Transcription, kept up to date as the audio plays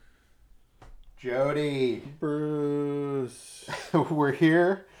Jody, Bruce. we're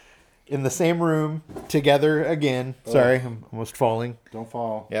here in the same room together again. Sorry, I'm almost falling. Don't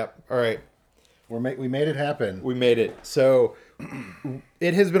fall. Yep. All right. We made it happen. We made it. So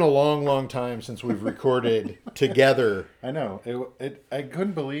it has been a long, long time since we've recorded together. I know. I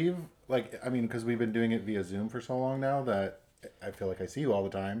couldn't believe, because we've been doing it via Zoom for so long now that I feel like I see you all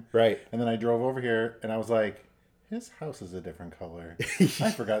the time. Right. And then I drove over here and I was like, his house is a different color.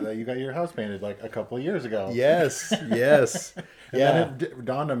 I forgot that you got your house painted like a couple of years ago. Yes. Yes. And then it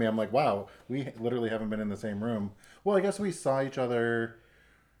dawned on me. I'm like, wow, we literally haven't been in the same room. Well, I guess we saw each other.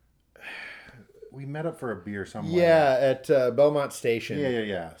 We met up for a beer somewhere. Yeah, at Belmont Station.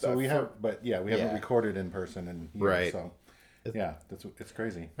 Yeah. So we haven't recorded in person in years. Right. So yeah, it's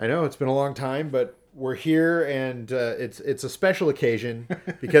crazy. I know it's been a long time, but we're here, and it's a special occasion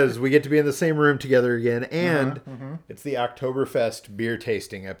because we get to be in the same room together again, and it's the Oktoberfest beer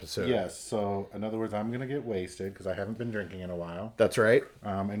tasting episode. Yes. So in other words, I'm gonna get wasted because I haven't been drinking in a while. That's right.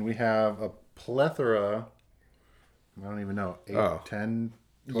 And we have a plethora. I don't even know 8, 10,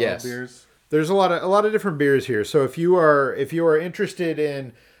 12 Yes. beers. There's a lot of different beers here. So if you are interested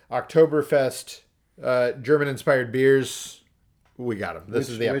in Oktoberfest German inspired beers, we got them. This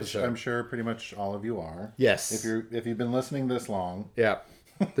is the episode. Which I'm sure pretty much all of you are. Yes. If you've been listening this long. Yeah.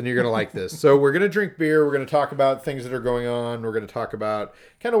 Then you're going to like this. So we're going to drink beer. We're going to talk about things that are going on. We're going to talk about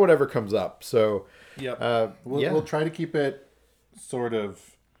kind of whatever comes up. So We'll try to keep it sort of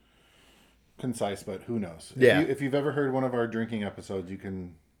concise, but who knows? If you've ever heard one of our drinking episodes, you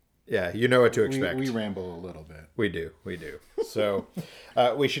can. Yeah, you know what to expect. We ramble a little bit. We do. So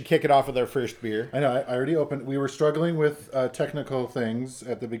we should kick it off with our first beer. I know. I already opened. We were struggling with technical things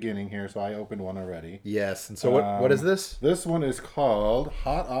at the beginning here, so I opened one already. Yes. And so what is this? This one is called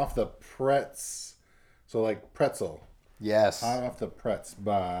Hot Off the Pretz. So like pretzel. Yes. Hot Off the Pretz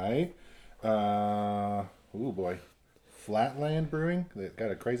by, Flatland Brewing. They've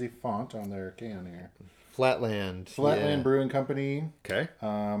got a crazy font on their can here. Flatland Brewing Company. Okay.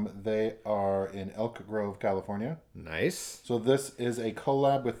 They are in Elk Grove, California. Nice. So this is a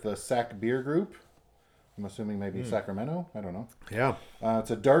collab with the Sac Beer Group. I'm assuming maybe Sacramento. I don't know. Yeah.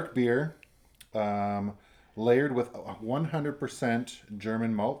 It's a dark beer, layered with 100%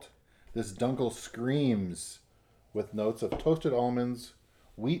 German malt. This Dunkel screams with notes of toasted almonds,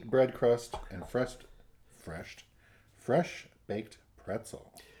 wheat bread crust, and fresh baked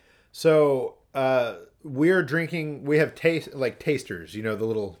pretzel. So we're drinking. We have tasters. You know, the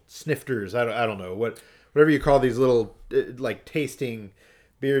little snifters. I don't know whatever you call these little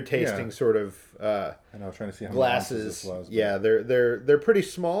beer tasting sort of. I know. I'm trying to see how glasses. many ounces this was. Yeah, they're pretty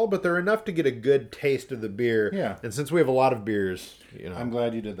small, but they're enough to get a good taste of the beer. Yeah. And since we have a lot of beers, I'm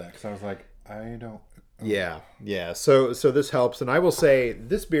glad you did that because I was like, I don't. Yeah. So this helps, and I will say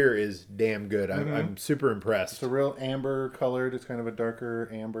this beer is damn good. I'm super impressed. It's a real amber colored. It's kind of a darker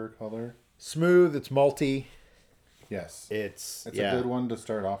amber color. Smooth. It's malty. Yes. It's a good one to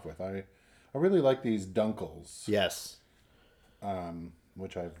start off with. I really like these Dunkels. Yes.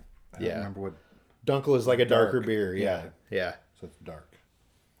 Which I don't remember what. Dunkel is like a darker beer. Yeah. So it's dark.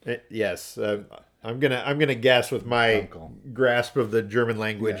 Yes. I'm gonna guess with my Dunkel. grasp of the German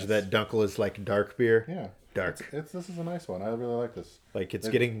language that Dunkel is like dark beer. Yeah. Dark. This is a nice one. I really like this. Like it's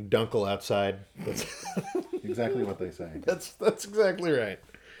getting Dunkel outside. That's exactly what they say. That's exactly right.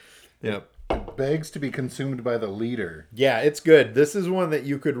 Yep. It begs to be consumed by the leader. Yeah, it's good. This is one that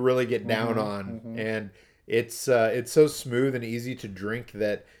you could really get down on, and it's so smooth and easy to drink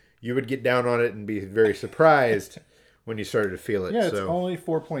that you would get down on it and be very surprised when you started to feel it. Yeah, it's only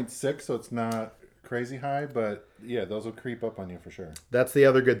 4.6, so it's not crazy high, but yeah, those will creep up on you for sure. That's the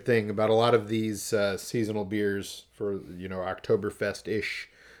other good thing about a lot of these seasonal beers for Oktoberfest-ish,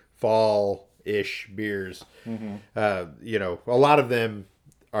 fall-ish beers. A lot of them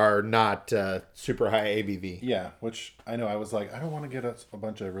are not super high ABV. Yeah, which I know. I was like, I don't want to get a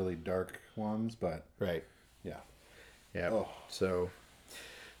bunch of really dark ones, but right. Yeah. Oh. So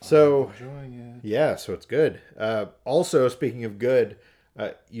I'm enjoying it. Yeah, so it's good. Also, speaking of good,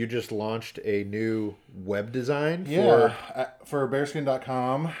 you just launched a new web design for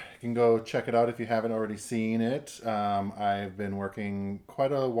bearskin.com. You can go check it out if you haven't already seen it. I've been working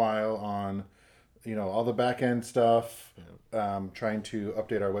quite a while on all the back end stuff, trying to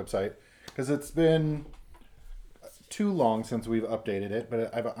update our website because it's been too long since we've updated it.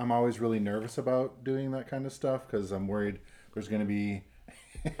 But I'm always really nervous about doing that kind of stuff because I'm worried there's going to be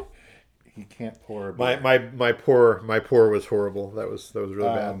he can't pour. My pour was horrible. That was really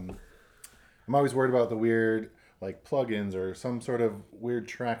bad. I'm always worried about the weird plugins or some sort of weird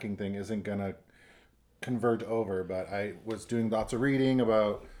tracking thing isn't gonna convert over. But I was doing lots of reading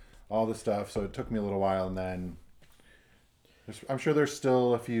about all the stuff. So it took me a little while, and then I'm sure there's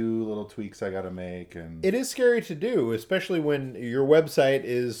still a few little tweaks I got to make. And It is scary to do, especially when your website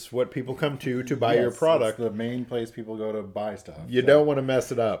is what people come to buy your Yes, product. it's the main place people go to buy stuff. You so. don't want to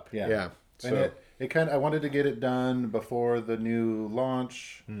mess it up. Yeah. Yeah. And So it kind of, I wanted to get it done before the new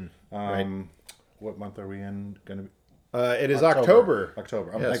launch. right. What month are we in? Gonna be it is October.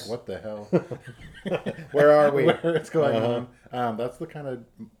 October. I'm Yes. like, what the hell? Where are we? Where it's going on? That's the kind of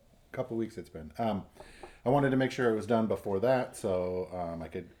couple weeks it's been. I wanted to make sure it was done before that, so I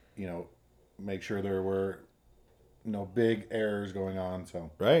could, make sure there were no big errors going on.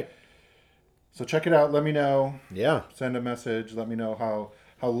 Right. So check it out. Let me know. Yeah. Send a message. Let me know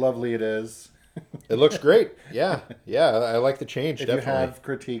how lovely it is. It looks great. Yeah. Yeah. I like the change. If definitely. you have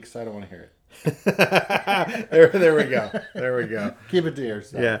critiques, I don't want to hear it. there we go. There we go. Keep it to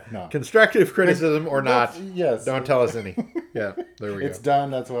yourself. Yeah. No. Constructive criticism or not. Yes. Don't tell us any. Yeah. There we It's go.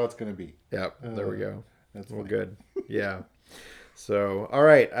 done. That's what it's going to be. Yeah. There we go. That's Well, fine. good. Yeah. So, all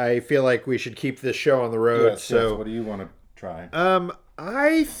right. I feel like we should keep this show on the road. Yes, so, yes. What do you want to try?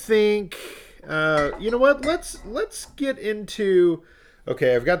 I think you know what? Let's get into.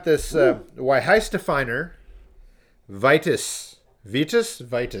 Okay, I've got this Weihenstephaner Vitus.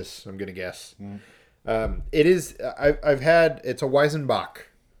 I'm gonna guess. It is. I've had. It's a Weizenbach.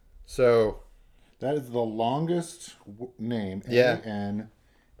 So That is the longest name. Yeah. Aner.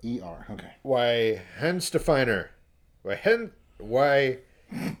 Okay. Weihenstephaner.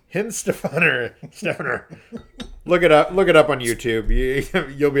 Stephaner. Look it up. Look it up on YouTube.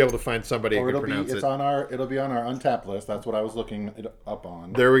 You'll be able to find somebody who Or can pronounce it. it'll be on our Untapped list. That's what I was looking it up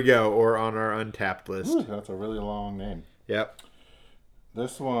on. There we go. Or on our Untapped list. Ooh, that's a really long name. Yep.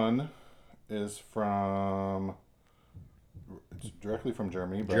 This one is from. It's directly from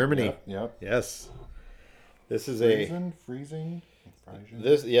Germany. But Germany. Yep. Yes. This is Freezing.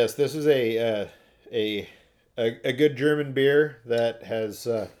 this is a good German beer that has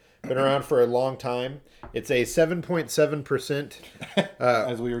been around for a long time. It's a 7.7%.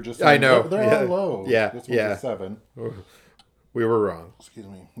 As we were just saying, I know. They're Yeah. all low. Yeah. This one's Yeah. a 7. We were wrong. Excuse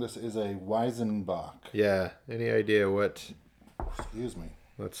me. This is a Weizenbach. Yeah. Any idea what? Excuse me.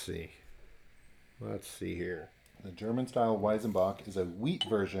 Let's see. Let's see here. The German style Weizenbach is a wheat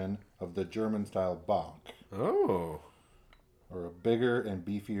version of the German style Bach, Oh. or a bigger and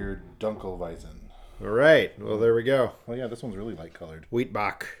beefier Dunkelweizen. All right. Well, there we go. Oh yeah, this one's really light colored.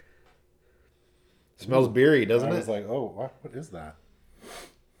 Wheatbach. Smells beery, doesn't I it? was like, oh, what is that?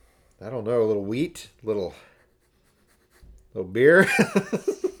 I don't know. A little wheat, little beer.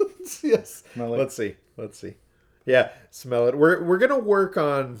 Yes. Smell it. Let's see. Yeah, smell it. We're gonna work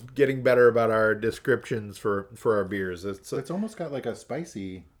on getting better about our descriptions for our beers. It's almost got like a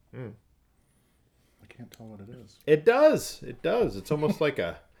spicy. I can't tell what it is. It does. It's almost like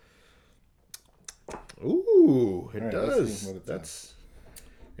a. Ooh, it All right, let's does. see what it That's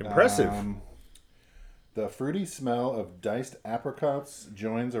impressive. The fruity smell of diced apricots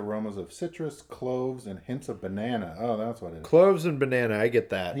joins aromas of citrus, cloves, and hints of banana. Oh, that's what it is. Cloves and banana. I get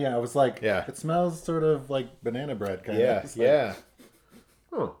that. Yeah, I was like, Yeah. it smells sort of like banana bread kind Yeah. of. Yeah.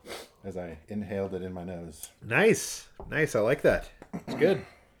 Oh, As I inhaled it in my nose. nice. I like that. It's good.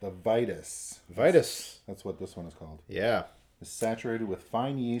 The Vitus. Vitus. That's what this one is called. Yeah. It's saturated with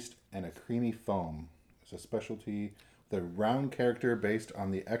fine yeast and a creamy foam. It's a specialty with a round character based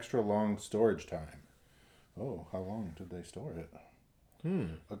on the extra long storage time. Oh, how long did they store it?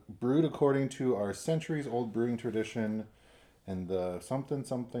 Brewed according to our centuries-old brewing tradition and the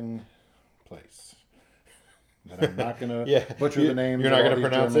something place. That I'm not gonna Yeah, butcher the names. you're not of all gonna these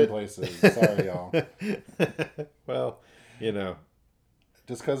pronounce German it? places. Sorry, y'all. Well,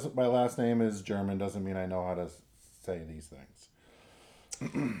 Just because my last name is German doesn't mean I know how to say these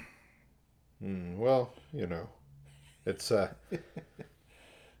things. well, it's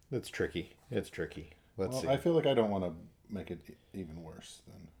it's tricky. It's tricky. Let's see. I feel like I don't want to make it even worse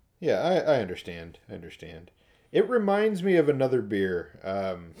than. Yeah, I understand. It reminds me of another beer.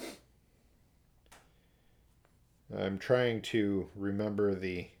 I'm trying to remember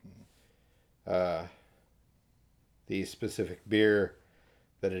the specific beer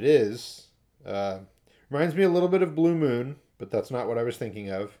that it is. Reminds me a little bit of Blue Moon, but that's not what I was thinking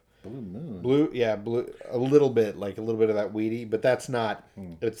of. Blue Moon. Blue, a little bit of that weedy, but that's not.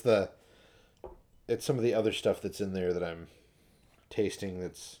 It's some of the other stuff that's in there that I'm tasting.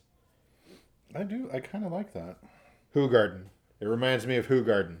 That's I kind of like that. Hoegaarden. It reminds me of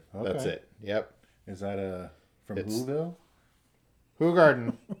Hoegaarden. That's Okay. it. Yep. Is that from It's- Whoville?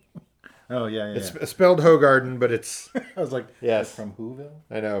 Hoegaarden. Oh yeah. It's spelled Hoegaarden, but it's. I was like, Yes. it's from Whoville.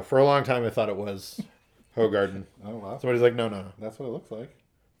 I know. For a long time, I thought it was Hoegaarden. Oh wow, Somebody's like, no. that's what it looks like.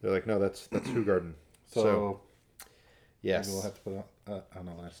 They're like, no, that's Hoegaarden. So Yes. maybe we'll have to put it on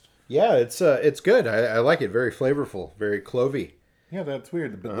the list. Yeah, it's good. I like it. Very flavorful, very clovey. Yeah, that's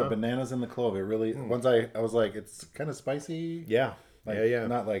weird. The bananas and the clove. It really. Once I was like, it's kind of spicy. Yeah. Like, yeah.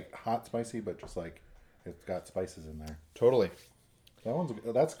 Not like hot spicy, but just like it's got spices in there. Totally.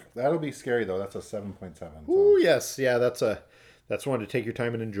 That'll be scary though. That's a 7.7. Ooh, yes. Yeah, that's one to take your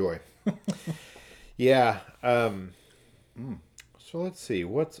time and enjoy. Yeah. So let's see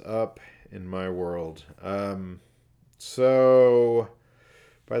what's up in my world. So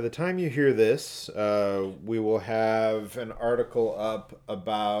by the time you hear this, we will have an article up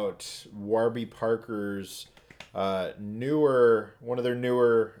about Warby Parker's one of their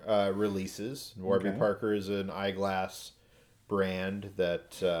newer releases. Warby Parker is an eyeglass brand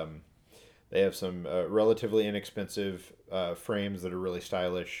that they have some relatively inexpensive frames that are really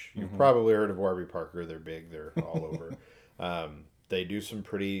stylish. You've probably heard of Warby Parker. They're big. They're all over. They do some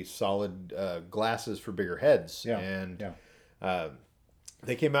pretty solid glasses for bigger heads. Yeah. And yeah.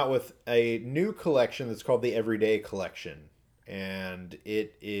 They came out with a new collection that's called the Everyday Collection. And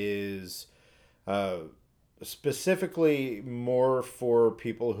it is specifically more for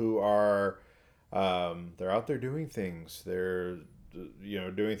people who are they're out there doing things. They're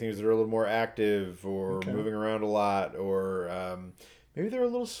doing things that are a little more active or moving around a lot, or maybe they're a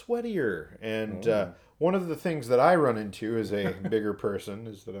little sweatier. And one of the things that I run into as a bigger person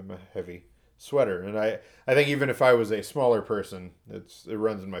is that I'm a heavy sweater, and I think even if I was a smaller person, it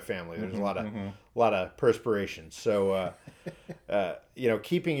runs in my family. There's a lot of perspiration. So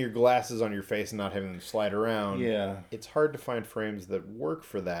keeping your glasses on your face and not having them slide around. Yeah, it's hard to find frames that work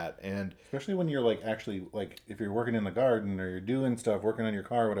for that, and especially when you're like actually like if you're working in the garden or you're doing stuff, working on your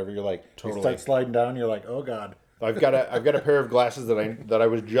car, or whatever. You're like totally. You start sliding down. You're like, oh god. I've got a pair of glasses that I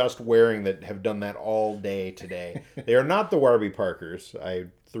was just wearing that have done that all day today. They are not the Warby Parkers. I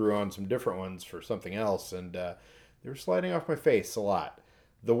threw on some different ones for something else, and they were sliding off my face a lot.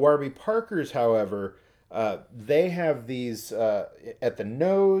 The Warby Parkers, however, they have these at the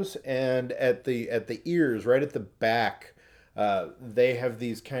nose and at the ears, right at the back. They have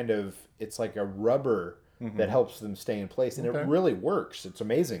these kind of, it's like a rubber that helps them stay in place, and it really works. It's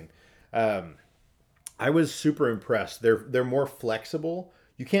amazing. I was super impressed. They're more flexible.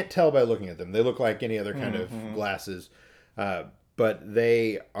 You can't tell by looking at them. They look like any other kind of glasses, but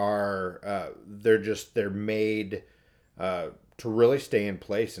they are they're made to really stay in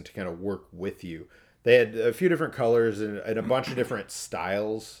place and to kind of work with you. They had a few different colors and a bunch of different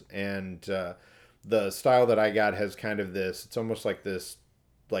styles, and the style that I got has kind of this. It's almost like this,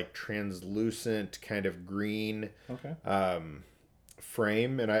 like translucent kind of green.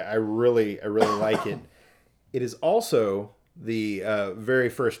 Frame, and I really like it. It is also the very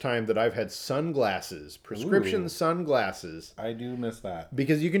first time that I've had sunglasses, prescription sunglasses. I do miss that.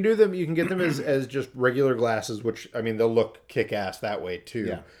 Because you can do them, you can get them as just regular glasses, which, I mean, they'll look kick-ass that way too.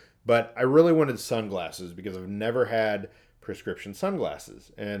 Yeah. But I really wanted sunglasses because I've never had prescription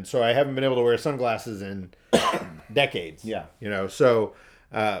sunglasses. And so I haven't been able to wear sunglasses in decades. Yeah. So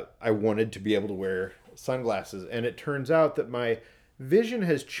I wanted to be able to wear sunglasses. And it turns out that my vision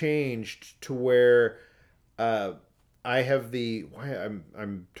has changed to where I have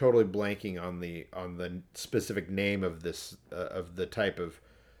I'm totally blanking on the specific name of this of the type of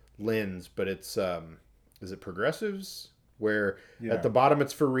lens, but it's is it progressives, where at the bottom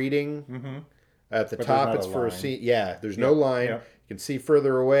it's for reading, at the top it's for see. Yeah, there's no line. You can see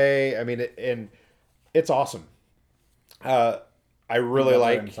further away. I mean, and it's awesome. I really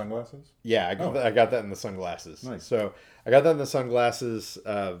like sunglasses. Yeah, I got that in the sunglasses. Nice. So I got that in the sunglasses.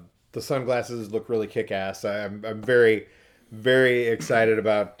 The sunglasses look really kick-ass. I'm very, very excited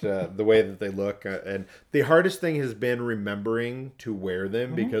about the way that they look. And the hardest thing has been remembering to wear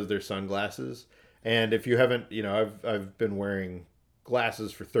them because they're sunglasses. And if you haven't, I've been wearing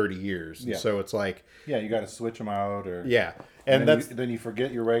glasses for 30 years. Yeah. So it's like... Yeah, you got to switch them out. And then you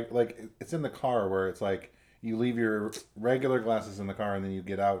forget your... it's in the car where it's like... You leave your regular glasses in the car, and then you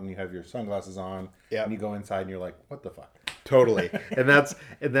get out and you have your sunglasses on. Yeah. And you go inside, and you're like, "What the fuck?" Totally. and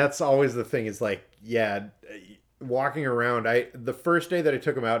that's always the thing. Is like, walking around. The first day that I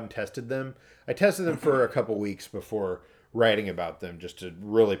took them out and tested them, I tested them for a couple weeks before writing about them, just to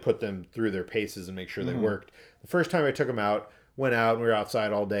really put them through their paces and make sure they worked. The first time I took them out, went out and we were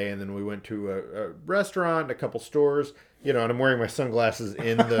outside all day, and then we went to a restaurant, a couple stores. And I'm wearing my sunglasses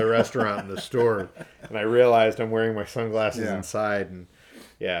in the restaurant and the store, and I realized I'm wearing my sunglasses inside, and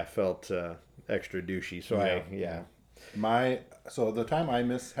I felt extra douchey. So So the time I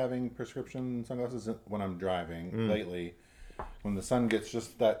miss having prescription sunglasses when I'm driving lately, when the sun gets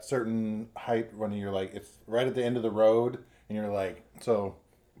just that certain height when you're like, it's right at the end of the road, and you're like, so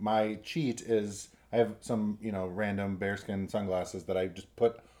my cheat is I have some random bearskin sunglasses that I just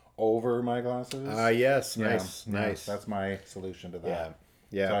put over my glasses. Yes, Yeah, nice, yeah, nice. that's my solution to that.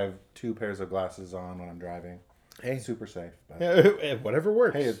 Yeah, yeah. So I have 2 pairs of glasses on when I'm driving. Hey, Super safe. But whatever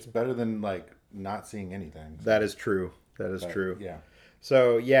works. hey, it's better than like not seeing anything. So. That is true. That is But, true. Yeah.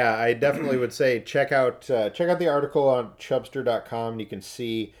 So yeah, I definitely would say check out the article on Chubster.com. You can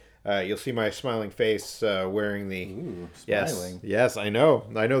see you'll see my smiling face wearing the Ooh, yes, smiling. yes. I know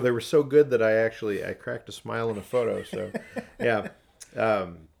they were so good that I cracked a smile in a photo. So yeah,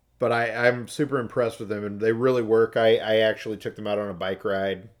 but I'm super impressed with them, and they really work. I actually took them out on a bike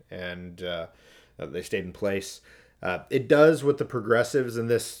ride, and they stayed in place. It does with the progressives, and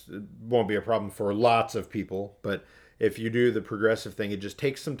this won't be a problem for lots of people, but if you do the progressive thing, it just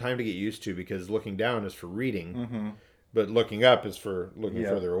takes some time to get used to because looking down is for reading, but looking up is for looking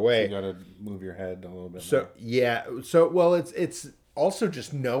further away. So you got to move your head a little bit. So more. yeah, well, it's also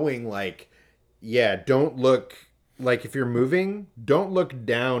just knowing don't look if you're moving, don't look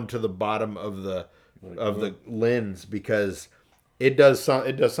down to the bottom of the lens because it does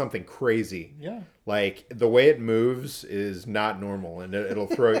something crazy. Yeah. Like the way it moves is not normal, and it'll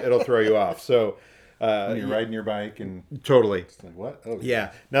throw you off. So. When you're riding your bike and Totally. it's like what? Oh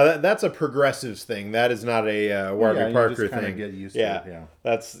Yeah. Now that's a progressives thing. That is not a Warby Parker thing. Get used yeah. to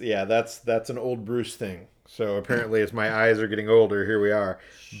it. Yeah. That's an old Bruce thing. So apparently, as my eyes are getting older, here we are.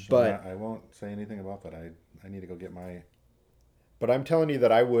 But I won't say anything about that. I need to go get my. But I'm telling you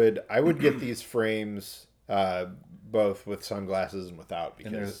that I would get these frames both with sunglasses and without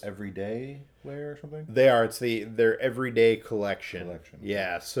And there's because everyday wear or something. they are. It's their everyday collection.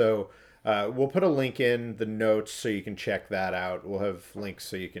 Yeah. So. We'll put a link in the notes so you can check that out. We'll have links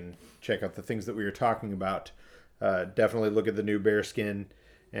so you can check out the things that we were talking about. Definitely look at the new bearskin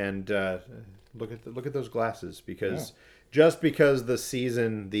and look at those glasses because just because the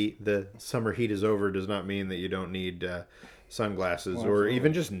season the summer heat is over does not mean that you don't need sunglasses or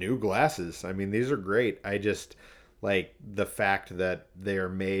even just new glasses. I mean, these are great. I just like the fact that they are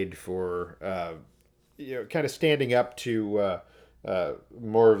made for kind of standing up to.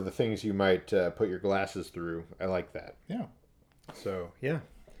 More of the things you might put your glasses through. I like that. Yeah. So yeah.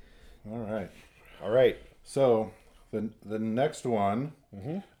 All right. So the next one,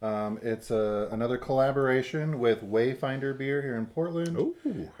 it's another collaboration with Wayfinder Beer here in Portland.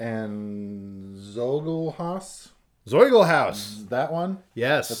 Ooh. And Zogelhaus. Zoigelhaus. That one.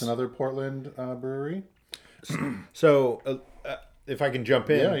 Yes. That's another Portland brewery. So if I can jump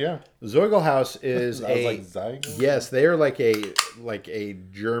in. Yeah. Zoigelhaus is yes, they are like a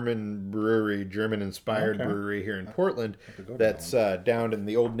German brewery, German inspired brewery here in Portland. That's down in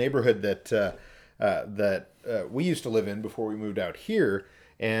the old neighborhood that we used to live in before we moved out here.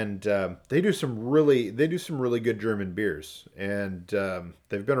 And they do some really good German beers, and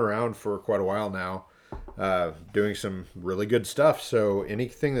they've been around for quite a while now, doing some really good stuff. So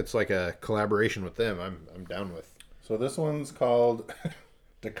anything that's like a collaboration with them, I'm down with. So this one's called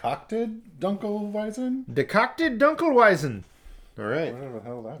Decocted Dunkelweizen? Decocted Dunkelweizen. All right. Whatever the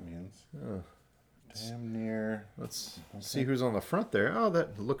hell that means. Oh. Damn near. Let's see who's on the front there. Oh,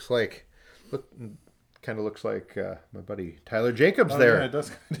 that kind of looks like my buddy Tyler Jacobs there. Yeah, it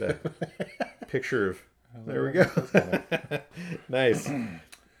does. The picture of. There we go. Nice.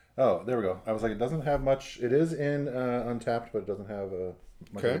 Oh, there we go. I was like, it doesn't have much. It is in Untapped, but it doesn't have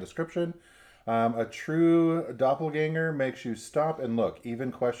much of a description. A true doppelganger makes you stop and look,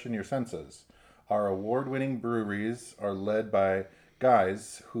 even question your senses. Our award-winning breweries are led by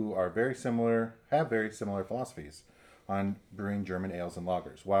guys who are have very similar philosophies on brewing German ales and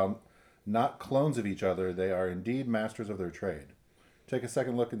lagers. While not clones of each other, they are indeed masters of their trade. Take a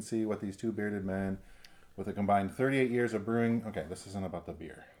second look and see what these two bearded men with a combined 38 years of brewing. Okay, this isn't about the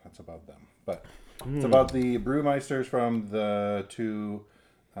beer. That's about them. But it's about the brewmeisters from the two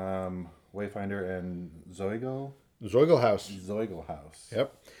Wayfinder and Zoigelhaus. Zoigelhaus.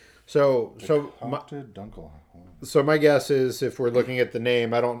 Yep. So my guess is if we're looking at the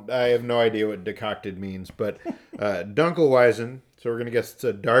name, I have no idea what decocted means, but Dunkelweizen. So we're gonna guess it's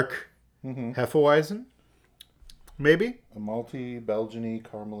a dark Hefeweizen, maybe a malty, Belgian-y,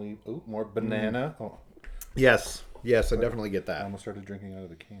 caramely. Ooh, more banana. Oh, yes, I definitely get that. I almost started drinking out of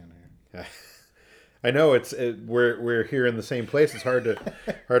the can here. I know we're here in the same place. It's hard to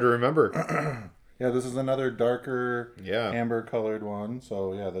remember. Yeah, this is another darker, Yeah. amber colored one.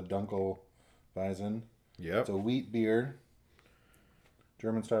 So yeah, the Dunkelweizen. Yep. It's a wheat beer.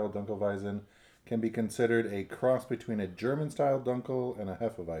 German style Dunkelweizen can be considered a cross between a German style Dunkel and a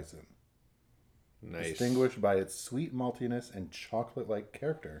Hefeweizen. Nice. Distinguished by its sweet maltiness and chocolate like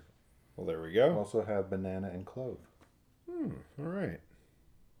character. Well, there we go. Also have banana and clove. All right.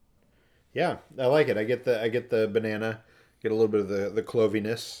 Yeah, I like it. I get the banana, get a little bit of the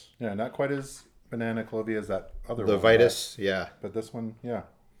cloviness, Yeah, not quite as banana clovey as that other the one. vitus. Yeah, But this one, yeah.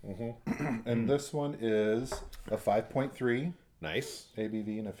 And this one is a 5.3 nice.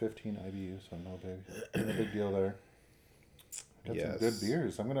 ABV and a 15 IBU, so no big deal there. Got some Yes. good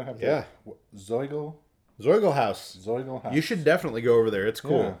beers. I'm gonna have to. Yeah. Zeugel Zoigl House. You should definitely go over there. It's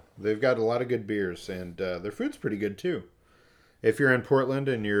cool. Yeah. They've got a lot of good beers, and their food's pretty good too. If you're in Portland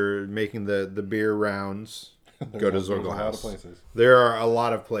and you're making the beer rounds, go to There's Zoigl a lot of House. places. There are a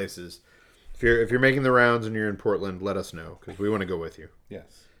lot of places. If you're making the rounds and you're in Portland, let us know because we want to go with you.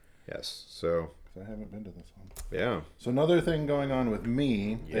 Yes. Yes. So 'Cause I haven't been to this one. yeah. So another thing going on with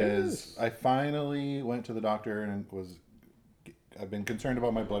me Yes. is I finally went to the doctor and I've been concerned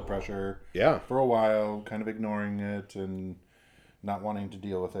about my blood pressure Yeah. for a while, kind of ignoring it and not wanting to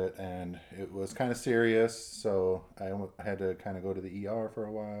deal with it, and it was kind of serious, so I had to kind of go to the ER for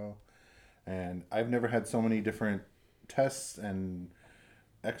a while. And I've never had so many different tests and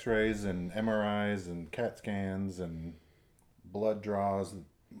x-rays and MRIs and CAT scans and blood draws,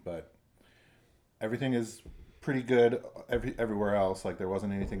 but everything is pretty good everywhere else. Like there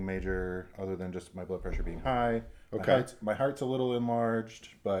wasn't anything major other than just my blood pressure being high. Okay. My heart's a little enlarged,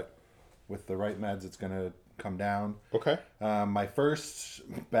 but with the right meds, it's going to come down. Okay. My first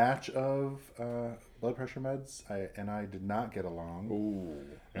batch of blood pressure meds, I did not get along.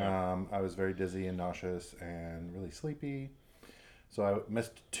 Ooh. I was very dizzy and nauseous and really sleepy. So I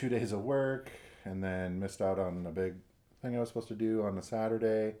missed 2 days of work and then missed out on a big thing I was supposed to do on a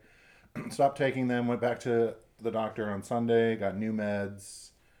Saturday. Stopped taking them, went back to the doctor on Sunday, got new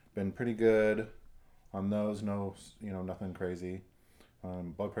meds, been pretty good on those. No, nothing crazy.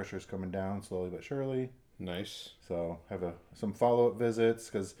 Blood pressure is coming down slowly but surely. Nice. So have some follow-up visits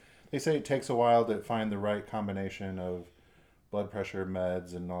because they say it takes a while to find the right combination of blood pressure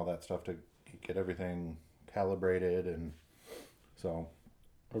meds and all that stuff to get everything calibrated, and so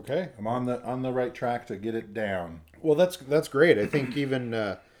Okay. I'm on the right track to get it down. Well, that's great. I think even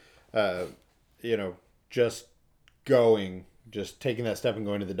just taking that step and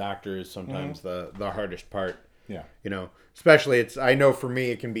going to the doctor is sometimes the hardest part. Yeah. Especially I know for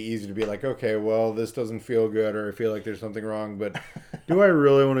me it can be easy to be like, okay, well, this doesn't feel good, or I feel like there's something wrong, but do I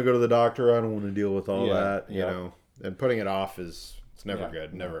really want to go to the doctor? I don't want to deal with all that, and putting it off it's never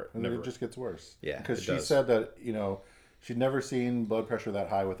good. Never. It just gets worse. Yeah, because it she does. said that she'd never seen blood pressure that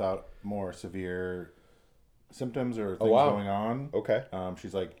high without more severe symptoms or things going on. Okay.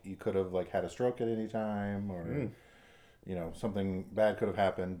 She's like, you could have had a stroke at any time, or something bad could have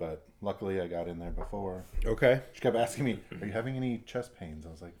happened, but luckily I got in there before. Okay. She kept asking me, "Are you having any chest pains?" I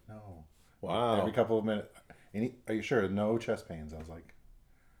was like, "No." Wow. Every couple of minutes, "Are you sure? No chest pains?" I was like,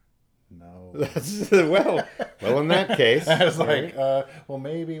 "No." well, in that case, I was like, "Well,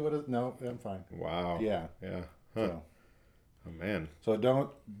 maybe. No, I'm fine." wow. Yeah. Yeah. Huh. So, Oh man. so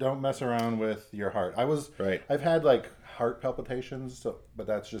don't mess around with your heart. Right. I've had heart palpitations, but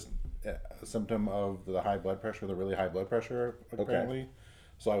that's just a symptom of the high blood pressure, the really high blood pressure apparently.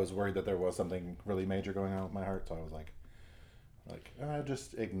 So I was worried that there was something really major going on with my heart. So I was like,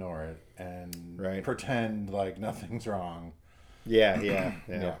 just ignore it and pretend like nothing's wrong. Yeah.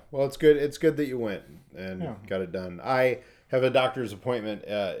 Well, it's good. It's good that you went and got it done. I have a doctor's appointment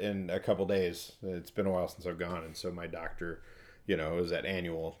in a couple days. It's been a while since I've gone, and so my doctor, it was that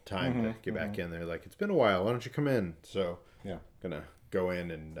annual time to get back in there. Like, it's been a while. Why don't you come in? So Yeah. gonna go in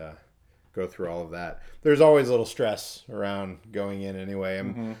and go through all of that. There's always a little stress around going in anyway.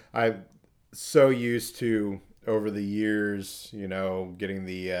 I'm so used to over the years, getting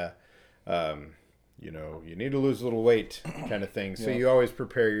the you need to lose a little weight kind of thing. So you always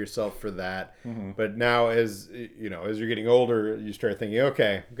prepare yourself for that. But now as you're getting older, you start thinking,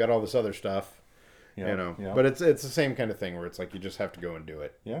 okay, I've got all this other stuff, but it's the same kind of thing where it's like, you just have to go and do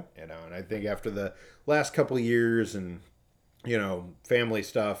it. Yeah. And I think after the last couple of years and, family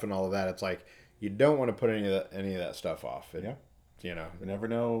stuff and all of that, it's like, you don't want to put any of that stuff off. You never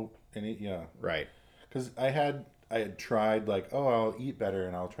know Right. because I had tried I'll eat better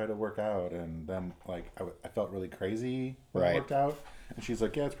and I'll try to work out, and then I felt really crazy when I worked out, and she's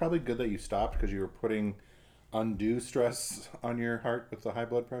like, yeah, it's probably good that you stopped because you were putting undue stress on your heart with the high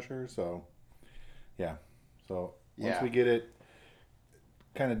blood pressure. So once we get it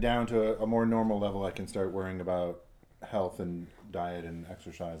kind of down to a more normal level, I can start worrying about health and diet and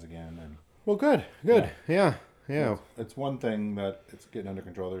exercise again. And Well, good. Yeah. it's one thing that it's getting under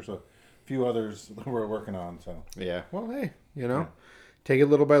control. There's a few others that we're working on. So Yeah. Well, hey, take it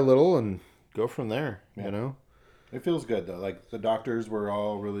little by little and go from there. it feels good though. The doctors were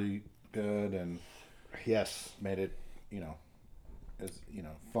all really good and Yes. made it, as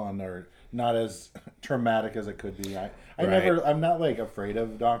fun or not as traumatic as it could be. Right. I'm not like afraid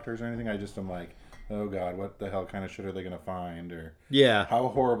of doctors or anything. I just am like, oh God, what the hell kind of shit are they gonna find, or Yeah. how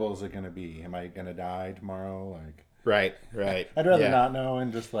horrible is it gonna be? Am I gonna die tomorrow? Like, Right. I'd rather Yeah. not know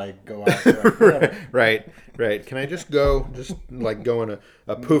and just like go out. Like, whatever. Right. Can I just go in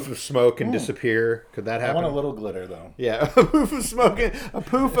a poof of smoke and disappear? Could that I happen? want a little glitter though. Yeah, a poof of smoke, a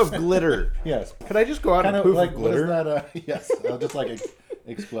poof of glitter. Yes. Could I just go out Kind and of poof like of what is glitter? that? Yes, I'll just like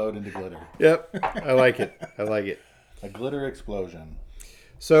explode into glitter. Yep, I like it. A glitter explosion.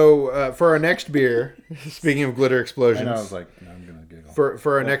 So for our next beer, speaking of glitter I explosions, know. I was like, no, I'm gonna giggle.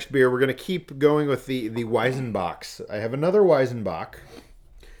 for our next beer, we're gonna keep going with the Weizenbachs. I have another Weizenbach.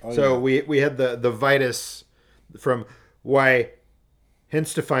 So we had the Vitus from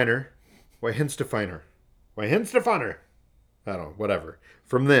Hinstefeiner. I don't know, whatever.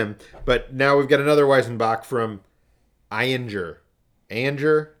 From them. But now we've got another Weizenbach from Ayinger.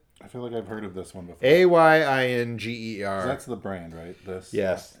 I feel like I've heard of this one before. Ayinger. That's the brand, right? This.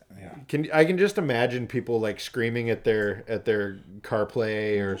 Yes. Yeah. I can just imagine people like screaming at their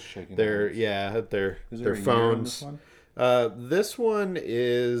CarPlay or Just shaking their their at their Is there their a year on phones. this one? This one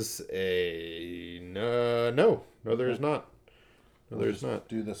is a no, there is not. No, there's not.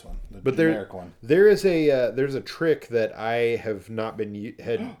 Do this one, the But generic one. there is there's a trick that I have not been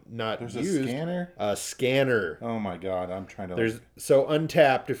not There's used. a scanner. A scanner. Oh my God, I'm trying to. There's so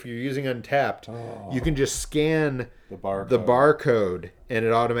Untapped. If you're using Untapped, you can just scan the barcode. the barcode, and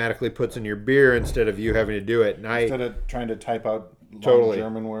it automatically puts in your beer instead of you having to do it. And Instead of trying to type out long Totally.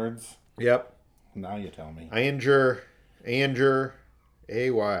 German words. Yep, Now you tell me. Ayinger, Ayinger,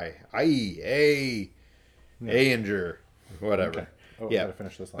 whatever. Okay. Oh, Yeah. I gotta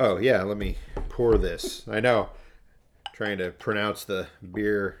finish this. Last Oh yeah, let me pour this. I know, trying to pronounce the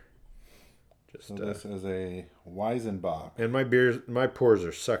beer. Just So this is a Weizenbach. and my pours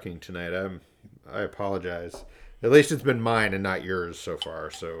are sucking tonight. I apologize. At least it's been mine and not yours so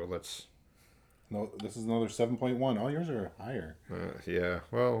far. So let's. No, this is another 7.1. All yours are higher. Yeah.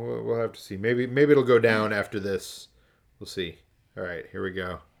 Well, we'll have to see. Maybe it'll go down after this. We'll see. All right, here we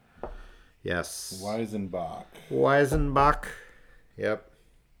go. Yes. Weizenbach. Weizenbach. Yep.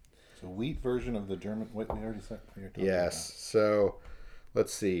 It's a wheat version of the German. Wait, we already said. we were talking Yes. So,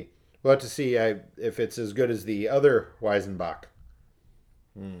 let's see. We'll have to see if it's as good as the other Weizenbach.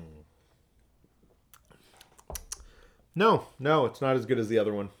 No, it's not as good as the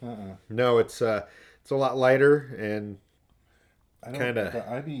other one. about No, it's a lot lighter and I don't. Kinda. The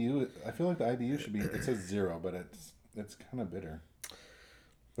IBU. I feel like the IBU should be. It says 0, but it's kind of bitter.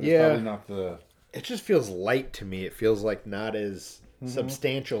 But Yeah. It's probably not the. it just feels light to me. It feels like not as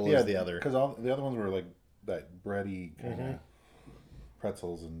substantial as the other. Because all the other ones were like that bready kind of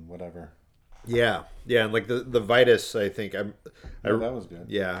pretzels and whatever. Yeah, and like the Vitus, I think Oh, that was good.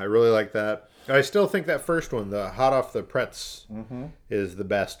 yeah, I really like that. I still think that first one, the hot off the pretz, is the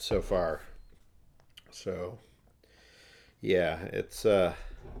best so far. So, yeah, it's a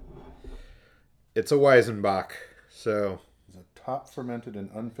Weizenbach. So, It's a top fermented and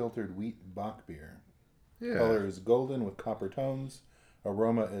unfiltered wheat Bach beer. yeah, Color is golden with copper tones.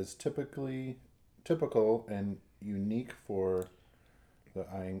 Aroma is typical and unique for the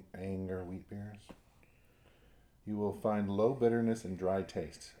Ayinger wheat beers. You will find low bitterness and dry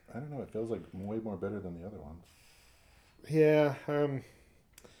taste. I don't know. It feels like way more bitter than the other ones. yeah, I'm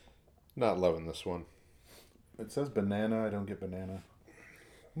not loving this one. It says banana. I don't get banana.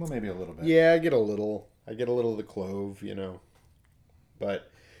 Well, maybe a little bit. Yeah, I get a little of the clove, but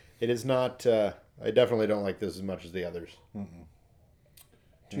it is not. I definitely don't like this as much as the others.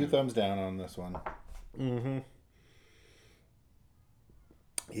 Two thumbs down on this one. Mm-hmm.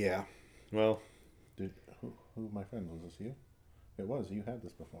 Yeah. Well. Who my friend was this? You? It was. You had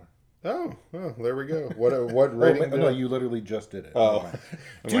this before. Oh, there we go. What rating? No, you literally just did it. Oh.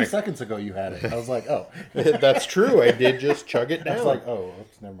 2 seconds ago you had it. I was like, oh. That's true. I did just chug it I down. was like, oh,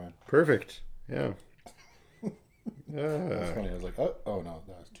 oops, never mind. Perfect. Yeah. That's funny. I was like, oh no,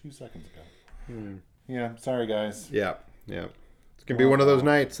 that was 2 seconds ago. Yeah, sorry guys. Yeah. It's gonna be one of those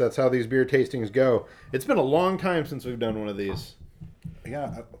nights. That's how these beer tastings go. It's been a long time since we've done one of these.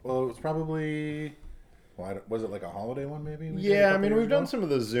 Yeah, well, it was probably. Well, was it like a holiday one maybe? Yeah, I mean, we've done some of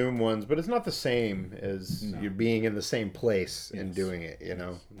the Zoom ones, but it's not the same as you being in the same place and doing it.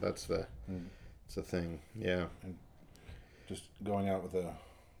 That's the thing. Yeah. And just going out with a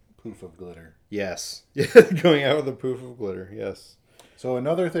poof of glitter. Yes. Going out with a poof of glitter. Yes. So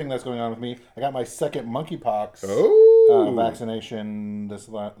another thing that's going on with me, I got my second monkeypox vaccination this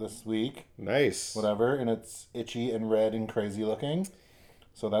week. Nice. Whatever, and it's itchy and red and crazy looking.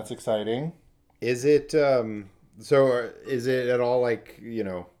 So that's exciting. Is it Is it at all like,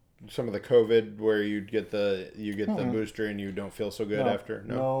 some of the COVID where you get the booster and you don't feel so good after?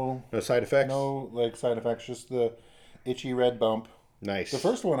 No side effects. No like side effects. Just the itchy red bump. Nice. The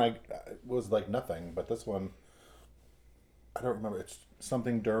first one I was like nothing, but this one I don't remember. It's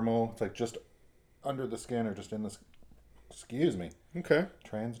something dermal. It's like just under the skin or just in the. Excuse me. Okay.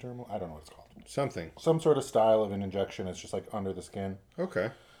 Transdermal. I don't know what it's called. Something. Some sort of style of an injection. It's just like under the skin.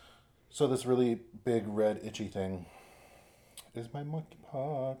 Okay. So this really big red itchy thing is my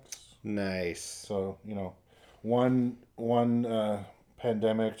monkeypox. Nice. So one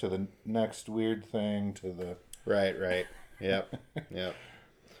pandemic to the next weird thing to the right. Yep.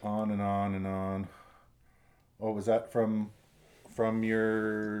 on and on and on. Oh, was that from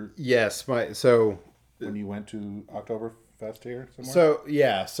your Yes, when you went to Oktoberfest here somewhere?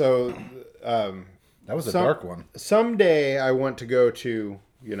 That was a dark one. Someday I want to go to,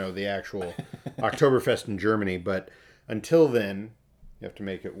 the actual Oktoberfest in Germany, but until then, you have to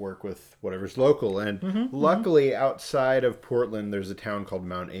make it work with whatever's local. And luckily, outside of Portland, there's a town called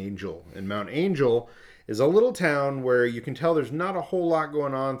Mount Angel. And Mount Angel is a little town where you can tell there's not a whole lot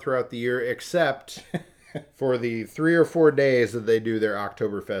going on throughout the year, except for the 3 or 4 days that they do their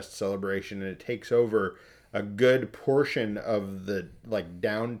Oktoberfest celebration. And it takes over a good portion of the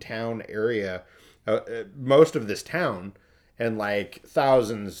downtown area, most of this town. And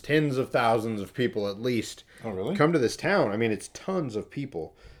thousands, tens of thousands of people at least come to this town. I mean, it's tons of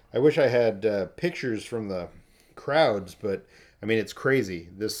people. I wish I had pictures from the crowds, but I mean, it's crazy.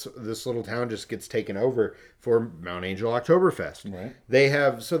 This little town just gets taken over for Mount Angel Oktoberfest. Right.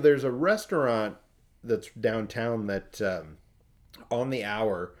 There's a restaurant that's downtown that on the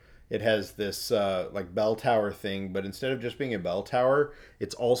hour it has this bell tower thing, but instead of just being a bell tower,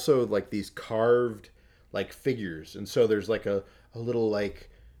 it's also these carved figures, and so there's a little I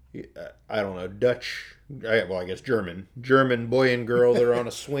don't know, Dutch, I guess German boy and girl that are on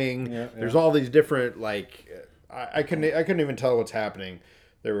a swing. Yeah. There's all these different I couldn't even tell what's happening.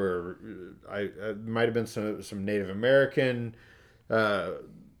 There were might have been some Native American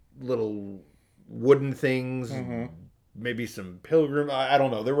little wooden things, maybe some pilgrim. I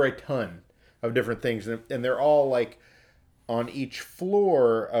don't know. There were a ton of different things, and they're all on each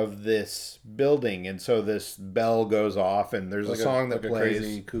floor of this building, and so this bell goes off, and there's a song that plays, a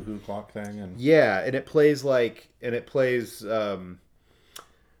crazy cuckoo clock thing, and and it plays a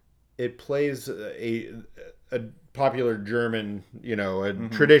popular German,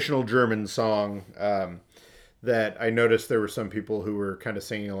 traditional German song that I noticed there were some people who were kind of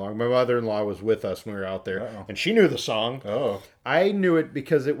singing along. My mother-in-law was with us when we were out there, and she knew the song. Oh, I knew it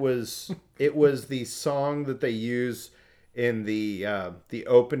because it was the song that they use in the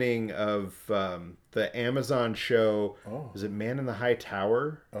opening of the Amazon show. Is it Man in the High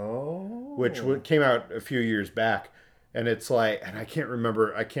Tower? Which came out a few years back, and it's and I can't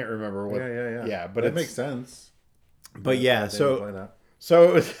remember what. Yeah, but it makes sense. But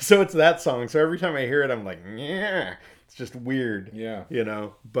so it's that song. So every time I hear it, I'm like, yeah, it's just weird. Yeah,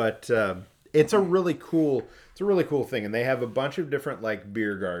 But it's a really cool thing, and they have a bunch of different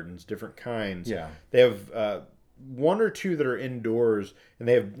beer gardens, different kinds. Yeah, they have one or two that are indoors, and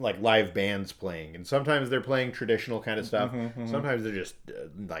they have live bands playing, and sometimes they're playing traditional kind of stuff. Sometimes they're just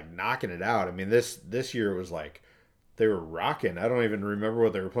knocking it out. I mean, this year it was they were rocking. I don't even remember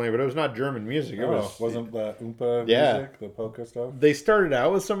what they were playing, but it was not German music. It wasn't the Oompa music, the polka stuff. They started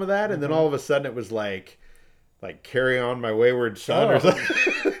out with some of that, and then all of a sudden it was Carry On My Wayward Son or something.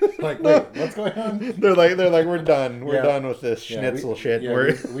 Wait, what's going on? They're like, we're done. We're done with this schnitzel shit.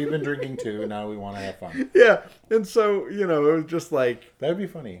 We've been drinking too. Now we want to have fun. Yeah, and so it was just that'd be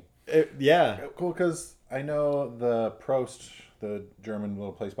funny. Cool, because I know the Prost, the German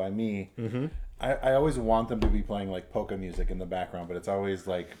little place by me. I always want them to be playing polka music in the background, but it's always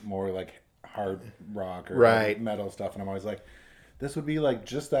more hard rock or metal stuff, and I'm always this would be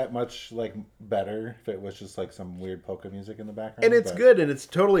just that much better if it was just some weird polka music in the background. And it's good, and it's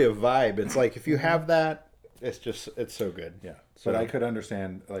totally a vibe. It's if you have that, it's so good. Yeah. So, but I could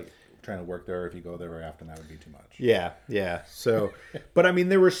understand trying to work there. If you go there very often, that would be too much. Yeah. So, but I mean,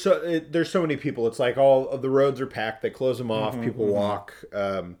 there's so many people. It's all of the roads are packed. They close them off. People walk.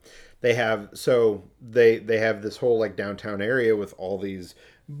 They have this whole downtown area with all these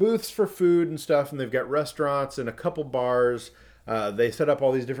booths for food and stuff, and they've got restaurants and a couple bars. They set up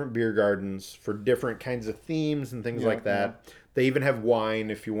all these different beer gardens for different kinds of themes and things like that. Yeah. They even have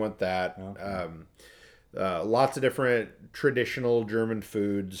wine if you want that. Okay. Lots of different traditional German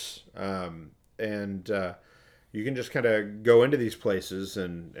foods, and you can just kind of go into these places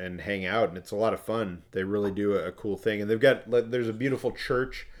and hang out, and it's a lot of fun. They really do a cool thing, and there's a beautiful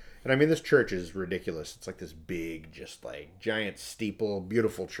church And I mean, this church is ridiculous. It's like this big, just like giant steeple,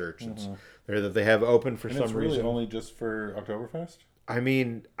 beautiful church. It's there that they have open for And some it's really reason. only just for Oktoberfest? I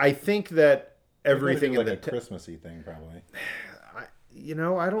mean, I think that everything like in a the Christmassy thing, probably.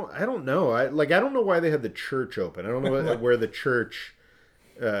 I don't know. I don't know why they had the church open. I don't know where the church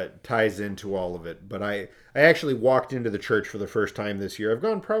ties into all of it. But I actually walked into the church for the first time this year. I've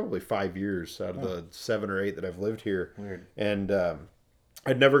gone probably 5 years out of the 7 or 8 that I've lived here. Weird. And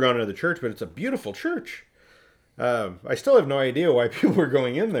I'd never gone into the church, but it's a beautiful church. I still have no idea why people were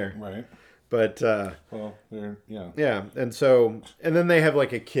going in there. Right. But Well, they're yeah, and then they have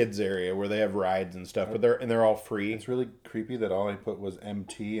like a kids area where they have rides and stuff, but they're all free. It's really creepy that all I put was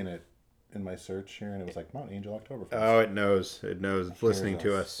MT in my search here, and it was like Mount Angel Oktoberfest. Oh, it knows. It's listening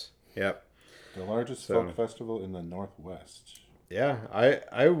to us. Yep. The largest folk festival in the Northwest. Yeah,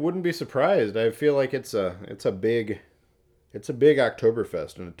 I wouldn't be surprised. I feel like it's a big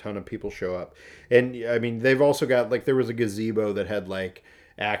Oktoberfest, and a ton of people show up. And I mean, they've also got like there was a gazebo that had like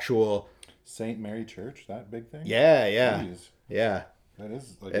actual St. Mary Church, that big thing? yeah. Jeez. Yeah. That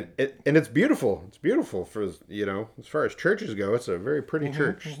is like And it's beautiful. It's beautiful for, as far as churches go. It's a very pretty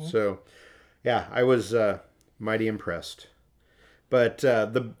church. So, yeah, I was mighty impressed. But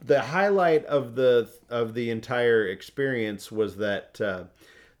the highlight of the entire experience was that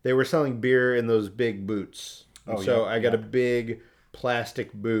they were selling beer in those big boots. So I got a big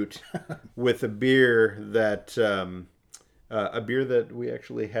plastic boot with a beer that we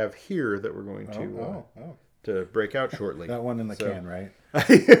actually have here that we're going to break out shortly. that one in the can, right?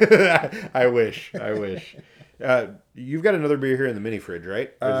 I wish. You've got another beer here in the mini fridge,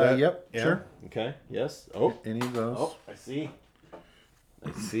 right? Yep, yeah? sure. Okay. Yes. Oh, Any of those? oh, I see.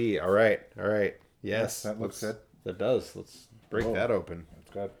 All right. Yes, that looks good. That does. Let's break that open.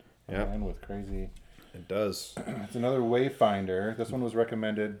 It's got a Yep. line with crazy. It does. It's another Wayfinder. This one was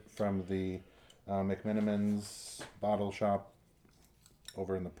recommended from the McMenamins bottle shop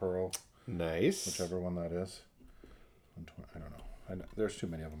over in the Pearl, Nice. whichever one that is. I don't know. There's too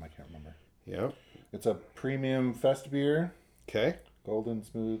many of them. I can't remember. Yep. It's a premium fest beer, Okay. golden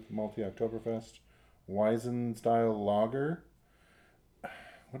smooth multi Oktoberfest, Weizen style lager.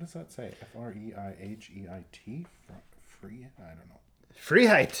 What does that say? Freiheit? Free? I don't know.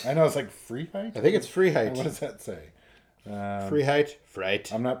 Freiheit. I know it's like Freiheit. I think it's Freiheit. What does that say? Freiheit.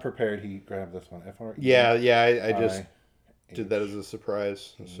 Fright. I'm not prepared. He grabbed this one. F-R-E. Yeah. I just did that as a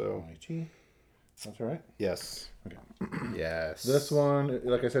surprise. So I-T. That's all right. yes. Okay. Yes. This one,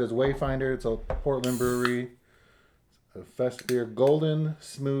 like I said, is Wayfinder. It's a Portland brewery. A fest beer, golden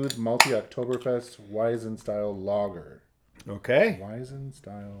smooth multi Oktoberfest Weizen style lager. Okay. Weizen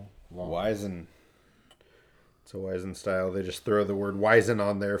style lager. Weizen. It's a Weizen style. They just throw the word Weizen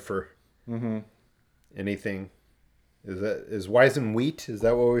on there for anything. Is Weizen wheat? Is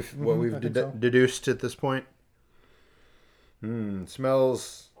that what we've deduced at this point?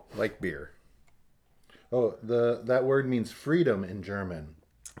 Smells like beer. Oh, that word means freedom in German.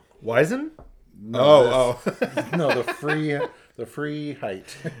 Weizen? No, no, the free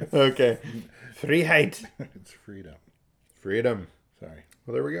height. Okay. Freiheit. It's freedom. Freedom. Sorry.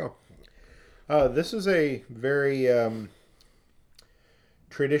 Well, there we go. This is a very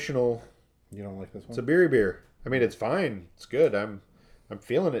traditional. You don't like this one? It's a beer. I mean, it's fine. It's good. I'm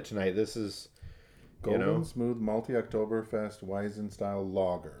feeling it tonight. This is golden smooth multi Oktoberfest Weizen style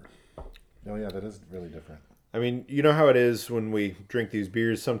lager. Oh yeah, that is really different. I mean, you know how it is when we drink these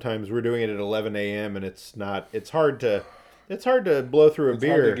beers. Sometimes we're doing it at 11 a.m. and it's hard to blow through a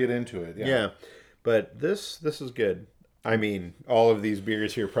beer. It's hard to get into it. Yeah. But this is good. I mean, all of these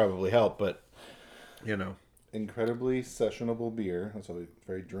beers here probably help, but incredibly sessionable beer. That's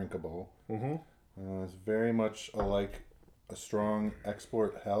very drinkable. Mm-hmm. It's very much like a strong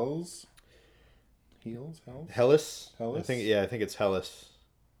export Helles. Helles. Helles? I think it's Helles.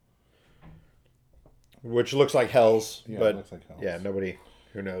 Which looks like Hells, Yeah, but it looks like Helles. yeah, nobody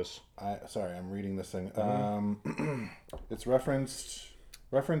who knows. I'm reading this thing. It's reference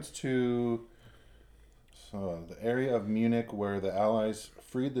to the area of Munich where the Allies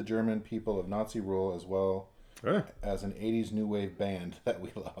freed the German people of Nazi rule, as well as an 80s new wave band that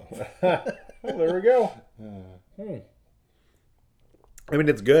we love. Well, there we go. I mean,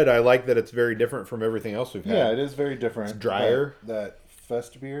 it's good. I like that it's very different from everything else we've had. Yeah, it is very different. It's drier. That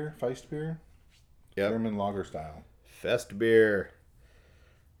Feist beer, yep. German lager style. Fest beer.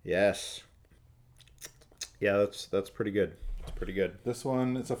 Yes. Yeah, that's pretty good. It's pretty good. This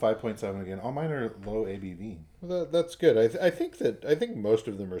one, it's a 5.7 again. All mine are low ABV. Well, that's good. I think most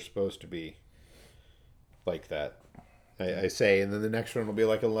of them are supposed to be like that. I say, and then the next one will be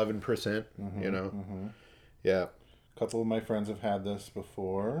like 11%. Yeah. couple of my friends have had this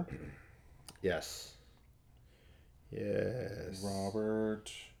before. Yes. Yes.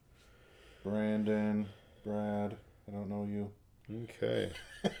 Robert, Brandon, Brad. I don't know you. Okay.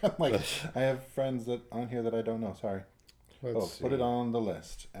 I'm like, I have friends that on here that I don't know. Sorry. Let's see. Put it on the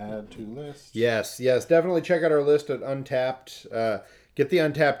list. Add to list. Yes. Definitely check out our list at Untapped. Get the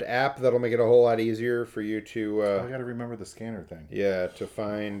Untapped app. That'll make it a whole lot easier for you to. I got to remember the scanner thing. Yeah, to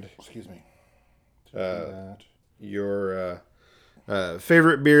find. Excuse me. To your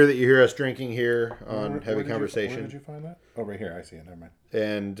favorite beer that you hear us drinking here on Heavy Conversation. Where did you find that? Oh, right here. I see it. Never mind.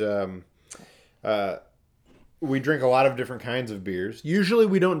 And we drink a lot of different kinds of beers. Usually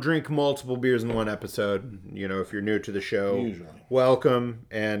we don't drink multiple beers in one episode. You know, if you're new to the show, welcome.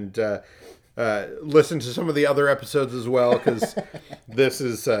 And listen to some of the other episodes as well, because this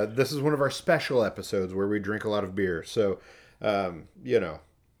is one of our special episodes where we drink a lot of beer. So, you know,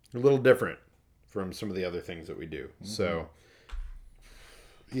 a little different from some of the other things that we do. Mm-hmm. So,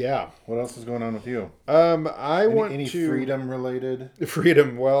 yeah. What else is going on with you? Any freedom related?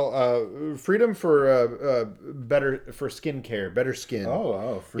 Freedom. Well, freedom for better skincare, better skin.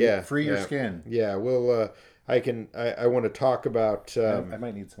 Free your skin. Yeah. Well, I want to talk about. I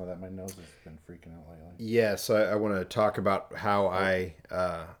might need some of that. My nose has been freaking out lately. Yes, I want to talk about how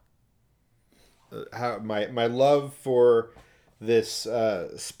how my love for this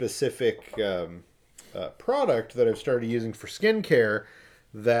specific product that I've started using for skincare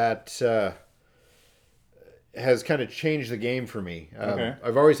that has kind of changed the game for me. Okay.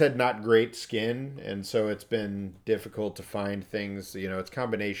 I've always had not great skin, and so it's been difficult to find things. You know, it's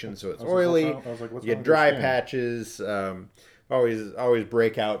combination, so it's oily. You get dry patches. Always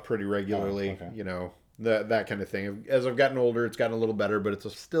break out pretty regularly. Oh, okay. You know, that kind of thing. As I've gotten older, it's gotten a little better, but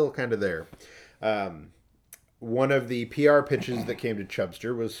it's still kind of there. One of the PR pitches that came to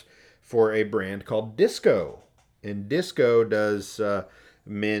Chubster was for a brand called Disco. And Disco does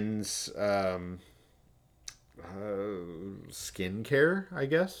men's skincare, I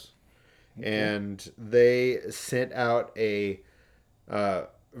guess. Okay. And they sent out a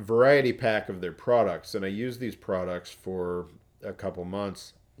variety pack of their products. And I used these products for a couple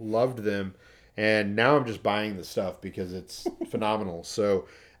months. Loved them. And now I'm just buying the stuff because it's phenomenal. So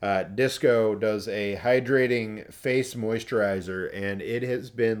Disco does a hydrating face moisturizer, and it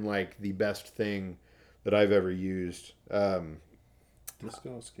has been like the best thing that I've ever used. Disco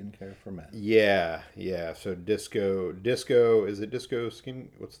skincare for men. Yeah. So Disco, is it Disco Skin?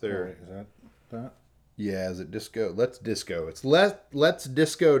 What's their... Is that? Yeah, is it Disco? Let's Disco. It's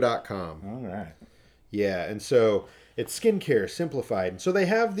letsdisco.com. All right. Yeah, and so it's skincare simplified. And so they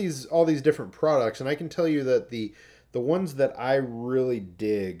have all these different products, and I can tell you that the ones that I really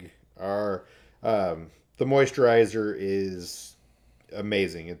dig are the moisturizer is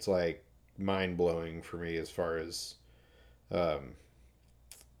amazing. It's like mind-blowing for me as far as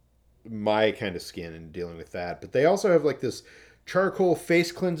my kind of skin and dealing with that. But they also have like this charcoal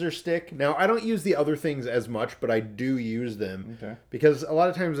face cleanser stick. Now, I don't use the other things as much, but I do use them. Okay. Because a lot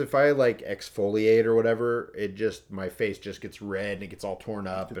of times if I like exfoliate or whatever, my face just gets red and it gets all torn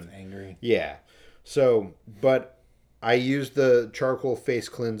up and angry. Yeah. So, but I use the charcoal face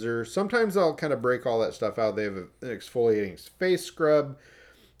cleanser. Sometimes I'll kind of break all that stuff out. They have an exfoliating face scrub.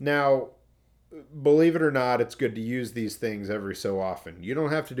 Now, believe it or not, it's good to use these things every so often. You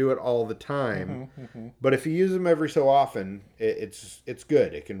don't have to do it all the time, but if you use them every so often, it's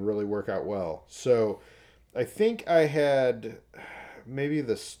good. It can really work out well. So I think I had maybe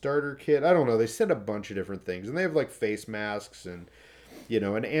the starter kit. I don't know. They sent a bunch of different things, and they have like face masks and, you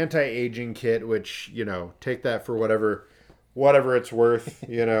know, an anti-aging kit, which, you know, take that for whatever it's worth.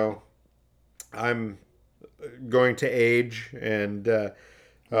 You know, I'm going to age, and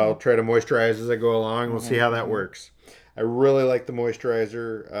I'll try to moisturize as I go along. We'll see how that works. I really like the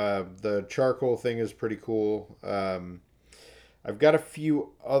moisturizer. The charcoal thing is pretty cool. I've got a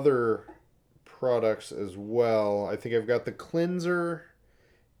few other products as well. I think I've got the cleanser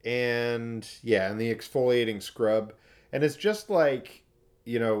and the exfoliating scrub. And it's just like,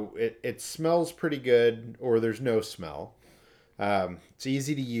 you know, it smells pretty good, or there's no smell. It's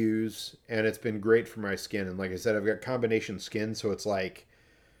easy to use, and it's been great for my skin. And like I said, I've got combination skin, so it's like,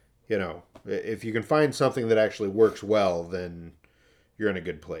 you know, if you can find something that actually works well, then you're in a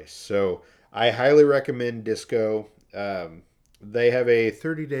good place. So I highly recommend Disco. They have a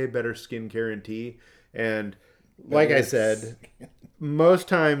 30-day better skin guarantee. And like I said, most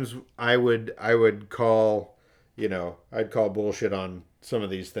times I would call, you know, I'd call bullshit on some of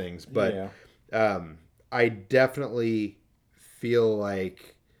these things. But I definitely feel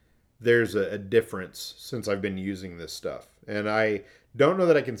like there's a difference since I've been using this stuff. And I don't know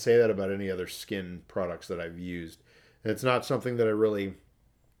that I can say that about any other skin products that I've used. It's not something that I really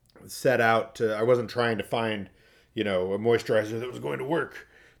set out to. I wasn't trying to find, a moisturizer that was going to work.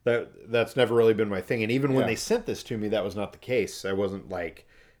 That's never really been my thing. And even when Yeah. they sent this to me, that was not the case. I wasn't like,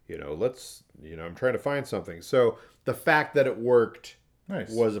 I'm trying to find something. So the fact that it worked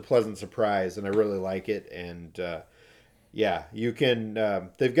Nice. was a pleasant surprise, and I really like it. And yeah, you can.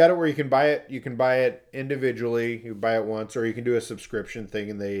 They've got it where you can buy it. You can buy it individually. You buy it once, or you can do a subscription thing,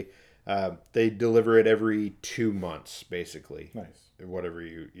 and they deliver it every 2 months, basically. Nice. Whatever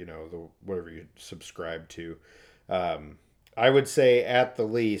whatever you subscribe to. I would say at the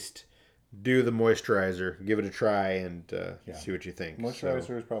least, do the moisturizer, give it a try, and see what you think.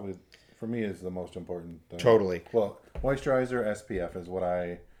 Moisturizer is probably, for me, is the most important thing. Totally. Well, moisturizer, SPF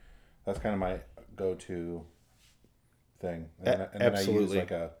is that's kind of my go-to thing. And then Absolutely. I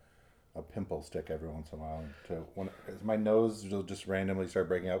use like a pimple stick every once in a while. Cause my nose will just randomly start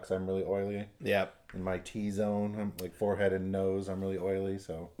breaking out because I'm really oily. Yeah. In my T-zone, I'm like forehead and nose, I'm really oily.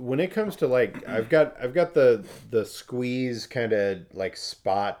 So When it comes to I've got the squeeze kind of like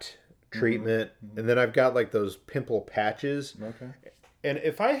spot treatment, and then I've got like those pimple patches. okay. And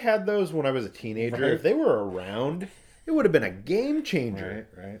if I had those when I was a teenager, Right. if they were around, it would have been a game changer.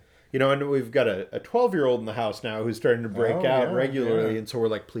 Right. And we've got a 12-year-old in the house now who's starting to break out yeah, regularly, yeah. and so we're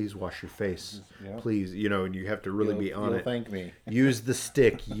like, please wash your face. Yeah. Please, and you have to really be on You'll it. thank me. Use the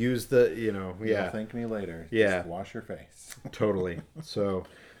stick. Use the, You'll thank me later. Yeah. Just wash your face. Totally. So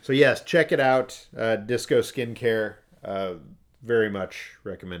yes, check it out. Disco Skincare. Very much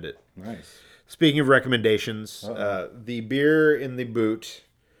recommend it. Nice. Speaking of recommendations, the beer in the boot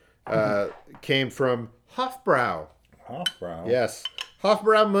came from Hofbrau. Hofbrau. Yes,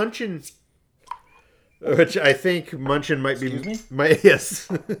 Hofbrau Munchen, which I think Munchen might be. Excuse me? Yes,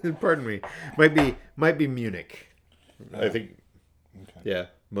 pardon me. Might be Munich. I think. Okay. Yeah,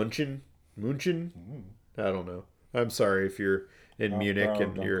 Munchen. I don't know. I'm sorry if you're in Munich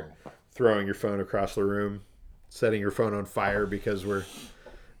and Dunkel. you're throwing your phone across the room, setting your phone on fire because we're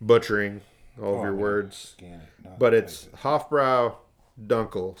butchering all of your no. words. Scan it. Not But it's type Hofbrau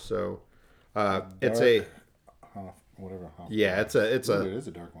Dunkel. So it's Dark. a Whatever. Hofbrau. yeah. It's Ooh, a it is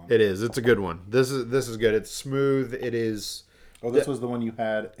a dark one. it is. It's a good one. This is good. It's smooth. It is. Oh, this was the one you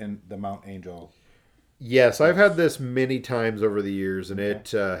had in the Mount Angel. Yes, I've had this many times over the years, and it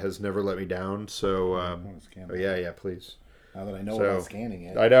has never let me down. So, yeah, please. Now that I know So, about scanning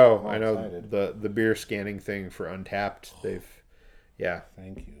it, I know excited. the beer scanning thing for Untapped. Thank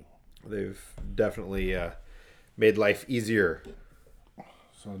you. They've definitely made life easier.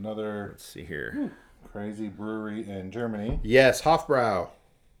 So another Let's see here. crazy brewery in Germany. Yes, Hofbrau.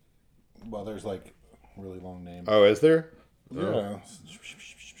 Well, there's like really long names. Oh, is there? Yeah.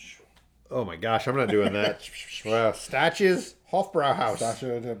 Oh my gosh, I'm not doing that. Wow, Statches Hofbrauhaus.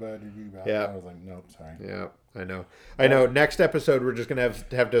 Sasha. Yeah. I was like, nope, sorry. Yeah, I know. Next episode, we're just gonna have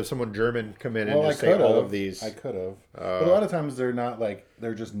to have someone German come in and Well, just say all of these. I could have. But a lot of times they're not like,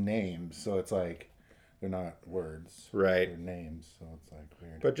 they're just names. So it's like, they're not words. Right. They're names. So it's like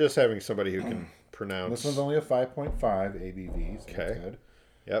weird. But just having somebody who can pronounce. This one's only a 5.5 ABV. So Okay. that's good.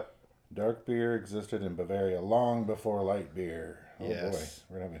 Yep. Dark beer existed in Bavaria long before light beer. Oh Yes. boy,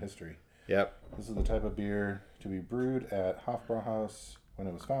 we're gonna have a history. Yep. This is the type of beer to be brewed at Hofbrauhaus when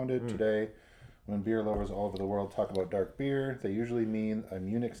it was founded. Today, when beer lovers all over the world talk about dark beer, they usually mean a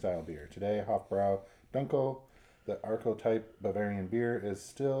Munich-style beer. Today, Hofbrau Dunkel, the archetype Bavarian beer, is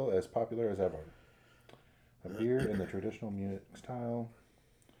still as popular as ever. A beer in the traditional Munich style,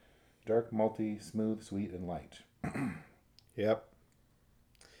 dark, malty, smooth, sweet, and light. Yep.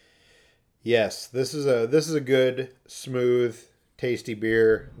 Yes, this is a good, smooth, tasty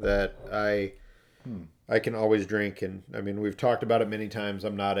beer that I can always drink, and I mean we've talked about it many times.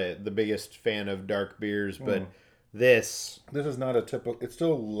 I'm not the biggest fan of dark beers, but this is not a typical. It's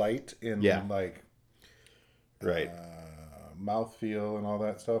still light in like right, mouthfeel and all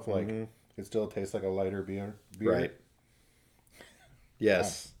that stuff. Like it still tastes like a lighter beer. right.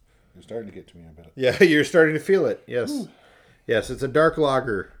 Yes. You're starting to get to me a bit. Yeah, you're starting to feel it. Yes. Yes, it's a dark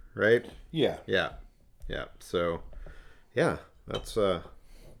lager, right? Yeah. Yeah. Yeah. So, yeah, that's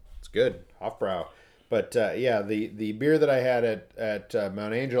it's good. Hofbrau. But yeah, the beer that I had at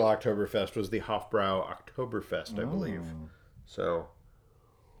Mount Angel Oktoberfest was the Hofbrau Oktoberfest, I believe. So,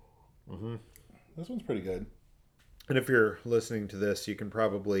 This one's pretty good. and if you're listening to this, you can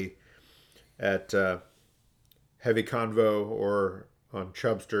probably at Heavy Convo or on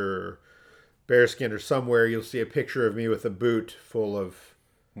Chubster or Bearskin or somewhere, you'll see a picture of me with a boot full of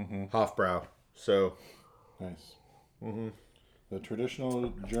Hofbrau. So, Nice. The traditional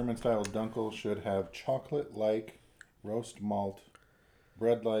German-style Dunkel should have chocolate-like, roast malt,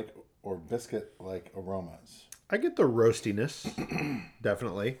 bread-like, or biscuit-like aromas. I get the roastiness,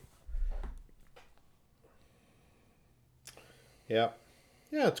 definitely. Yeah.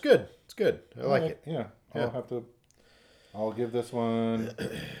 Yeah, it's good. It's good. I like it. Yeah. I'll give this one,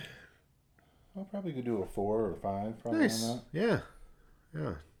 I'll probably do a 4 or 5 probably Nice. on that. Yeah.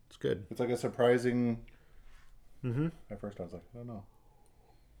 Yeah, it's good. It's like a surprising, Mm-hmm. at first I was like, I don't know.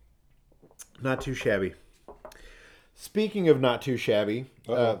 Not too shabby. Speaking of not too shabby,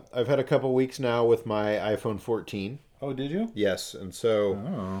 I've had a couple weeks now with my iPhone 14. Oh, did you? Yes, and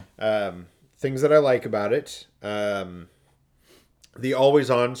so Oh. things that I like about it, the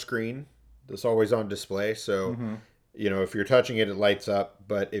always-on screen, this always-on display. So, if you're touching it, it lights up.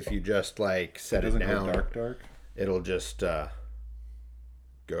 But if you just like set it Doesn't down, go dark. it'll just go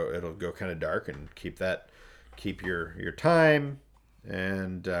kind of dark and keep your time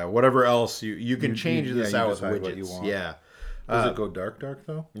and whatever else you can change this out with decide widgets. what you want. Yeah. Does it go dark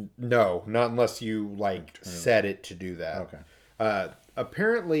though? No, not unless you like set it to do that. Okay.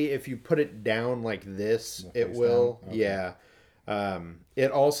 Apparently, if you put it down like this, it face will. down? Okay. Yeah.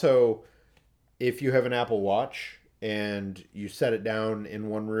 It also, if you have an Apple Watch and you set it down in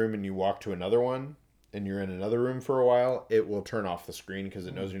one room and you walk to another one and you're in another room for a while, it will turn off the screen because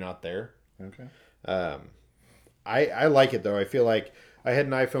it knows you're not there. Okay. I like it though. I feel like I had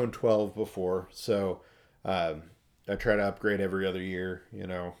an iPhone 12 before, so I try to upgrade every other year, I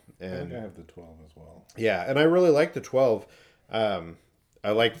and think I have the 12 as well. yeah, and I really like the 12. I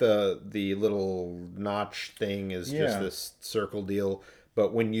like the little notch thing is just Yeah. this circle deal,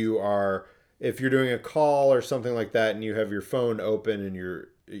 but if you're doing a call or something like that and you have your phone open and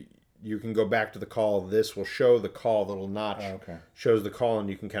you can go back to the call, this will show the call, the little notch Okay. shows the call and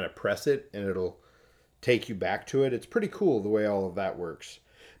you can kind of press it and it'll take you back to it. It's pretty cool the way all of that works.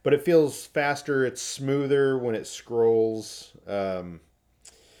 But it feels faster, it's smoother when it scrolls.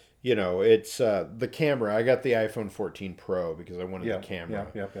 It's the camera. I got the iPhone 14 Pro because I wanted the camera.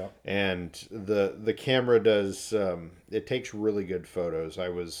 Yep. And the camera does it takes really good photos. I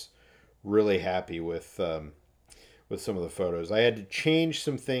was really happy with some of the photos. I had to change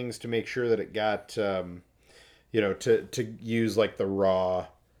some things to make sure that it got to use like the raw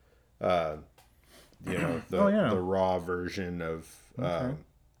the raw version of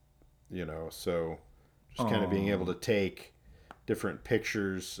so just kind of being able to take different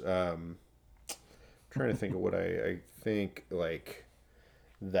pictures. Trying to think of what I think like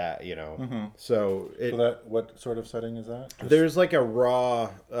that, So So what sort of setting is that? there's like a raw.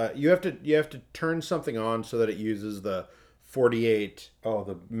 You have to turn something on so that it uses the 48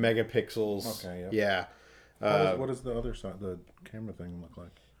 the megapixels. Okay, Yeah. what does the other side, the camera thing look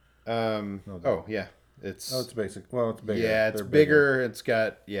like? Yeah. It's It's basic. Well, it's bigger. yeah, it's They're bigger. It's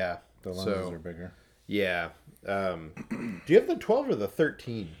got the lenses are bigger. Yeah. Do you have the 12 or the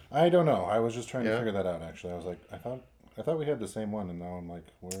 13? I don't know. I was just trying to Yeah. figure that out. Actually, I was like, I thought we had the same one, and now I'm like,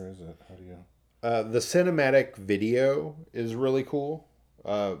 where is it? How do you? The cinematic video is really cool.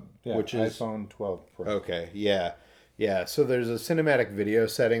 Which is iPhone 12 Pro. okay. Yeah. So there's a cinematic video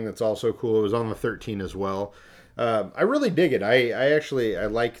setting that's also cool. It was on the 13 as well. I really dig it. I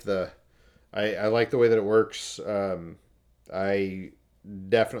like I like the way that it works. I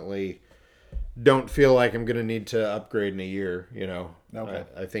definitely don't feel like I'm gonna need to upgrade in a year. Okay.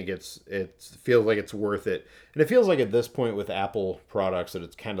 I think it feels like it's worth it, and it feels like at this point with Apple products that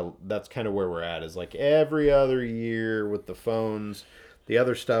that's kind of where we're at. Is like every other year with the phones, the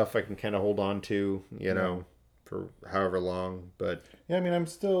other stuff I can kind of hold on to, for however long. But Yeah, I mean, I'm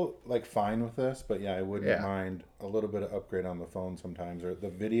still like fine with this, but yeah, I wouldn't Yeah. mind a little bit of upgrade on the phone sometimes or the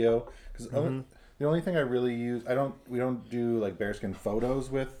video because Mm-hmm. the only thing I really use, we don't do like bearskin photos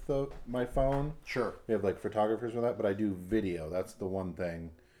with my phone. sure, We have like photographers for that, but I do video. That's the one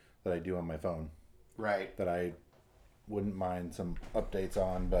thing that I do on my phone right. that I wouldn't mind some updates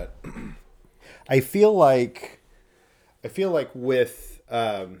on, but I feel like with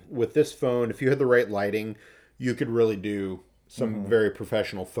this phone, if you had the right lighting, you could really do some very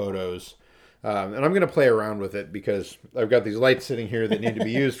professional photos. And I'm going to play around with it because I've got these lights sitting here that need to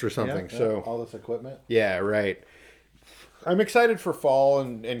be used for something. So all this equipment. yeah, right. I'm excited for fall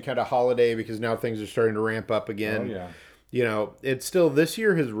and kind of holiday because now things are starting to ramp up again. Oh yeah. It's still, this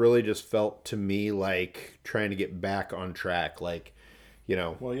year has really just felt to me like trying to get back on track. Like,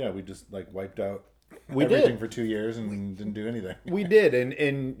 Well, yeah, we just like wiped out We everything did. for 2 years and didn't do anything. we did.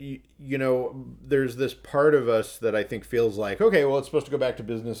 And there's this part of us that I think feels like, okay, well, it's supposed to go back to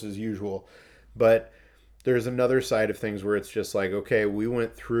business as usual. But there's another side of things where it's just like, okay, we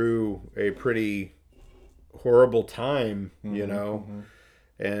went through a pretty horrible time,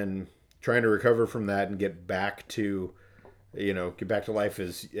 and trying to recover from that and get back to life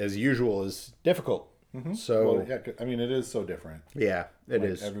as usual is difficult. So Well, yeah, I mean, it is so different. yeah, it Like,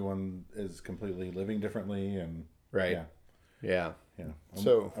 is. everyone is completely living differently, and Right. yeah, Yeah. yeah.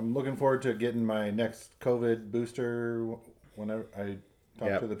 So I'm looking forward to getting my next COVID booster. Whenever I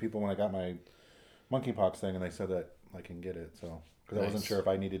talked Yep. to the people when I got my monkeypox thing, and they said that I can get it. So because I wasn't Nice. sure if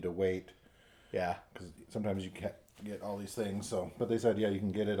I needed to wait, yeah. because sometimes you can't get all these things. So, but they said, yeah, you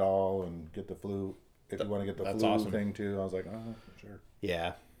can get it all and get the flu if you want to get the That's flu awesome. thing too. I was like, oh, sure.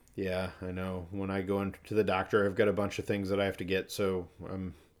 Yeah. Yeah, I know. When I go into the doctor, I've got a bunch of things that I have to get, so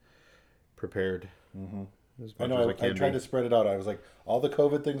I'm prepared as I much know. as I can tried be. to spread it out. I was like, all the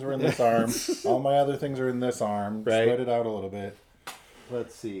COVID things were in this arm. All my other things are in this arm. Right. Spread it out a little bit.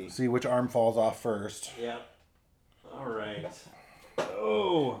 Let's see. See which arm falls off first. Yeah. All right.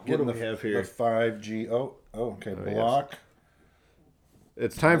 Oh, what Getting do we have here? The 5G. Oh, okay. yes. Block.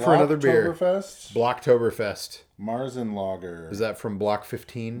 It's time for another beer. Blocktoberfest. Blocktoberfest. Marzen Lager. Is that from Block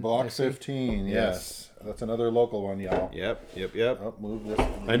 15? I Block see? 15? Yes. That's another local one, y'all. Yep. Oh, move this.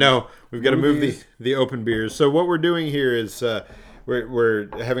 I know. We've got to move Movies. the open beers. So what we're doing here is we're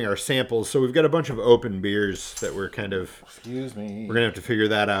having our samples. So we've got a bunch of open beers that we're kind of Excuse me. we're gonna have to figure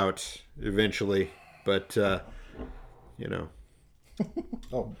that out eventually. But you know,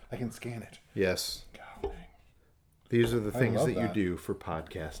 Oh, I can scan it. yes, God dang. these are the things love that you that. do for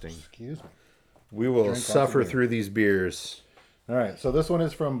podcasting. Excuse me. We will lots of suffer beer. through these beers. All right. So this one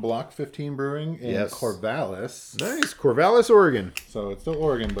is from Block 15 Brewing in Yes. Corvallis. Nice, Corvallis, Oregon. So it's still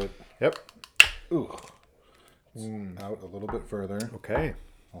Oregon, but Yep. ooh, it's out a little bit further. Okay.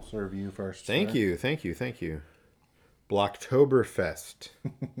 I'll serve you first. Thank sir. you. Blocktoberfest.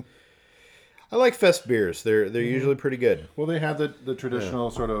 I like fest beers. They're usually pretty good. Well, they had the traditional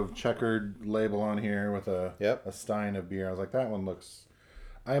sort of checkered label on here with Yep. a stein of beer. I was like, that one looks.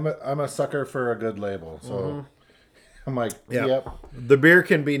 I'm a sucker for a good label, so I'm like, yep. The beer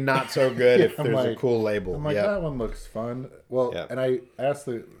can be not so good if I'm there's a like- cool label. I'm like, Yep. that one looks fun. Well, Yep. and I asked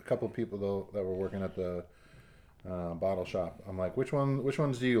a couple of people though that were working at the bottle shop. I'm like, which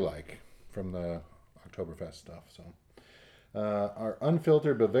ones do you like from the Oktoberfest stuff? So, our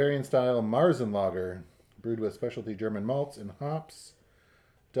unfiltered Bavarian style Marzen Lager, brewed with specialty German malts and hops,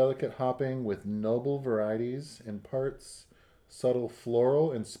 delicate hopping with noble varieties, imparts subtle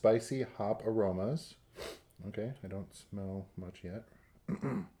floral and spicy hop aromas. Okay, I don't smell much yet.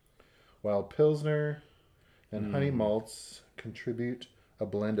 While Pilsner and honey malts contribute a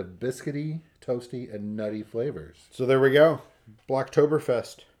blend of biscuity, toasty, and nutty flavors. So there we go.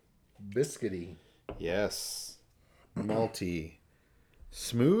 Blocktoberfest. Biscuity. Yes. Malty.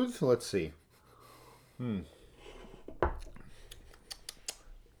 Smooth? Let's see.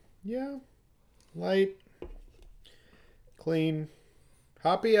 Yeah. Light. Clean.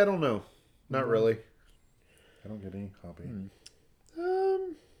 Hoppy? I don't know. Not really. I don't get any hoppy.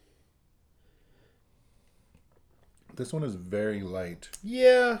 This one is very light.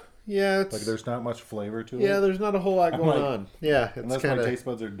 Yeah. It's, Like there's not much flavor to yeah, it. there's not a whole lot going like- on. Yeah, it's Unless kind my of. taste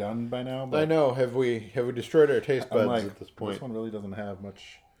buds are done by now. But I know. Have we destroyed our taste I'm buds like, at this point? this one really doesn't have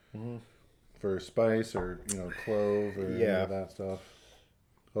much for spice or clove or any Yeah. of that stuff.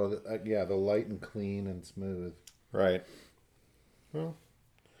 Oh, the light and clean and smooth. Right. Well.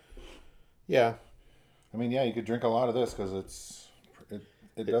 Yeah. I mean, yeah, you could drink a lot of this because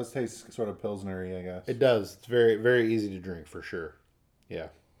it does taste sort of pilsnery, I guess. It does. It's very, very easy to drink for sure. Yeah.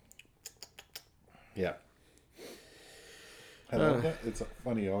 Yeah. I love that. It's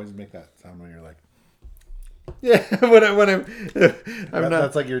funny. You always make that sound when you're like. Yeah. when I'm not.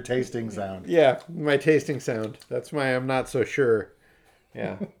 That's like your tasting sound. Yeah, my tasting sound. That's my. I'm not so sure.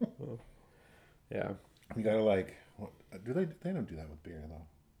 Yeah. Yeah. You gotta like. Do they? They don't do that with beer though.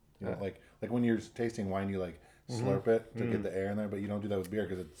 You know, like when you're tasting wine, you like slurp it to get the air in there, but you don't do that with beer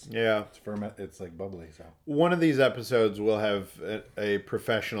because it's Yeah. ferment. It's like bubbly. So One of these episodes will have a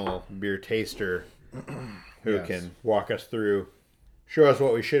professional beer taster who Yes. can walk us through, show us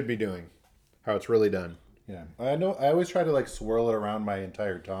what we should be doing, how it's really done. yeah, I know. I always try to like swirl it around my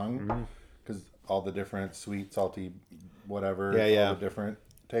entire tongue because all the different sweet, salty, whatever. Yeah. All the different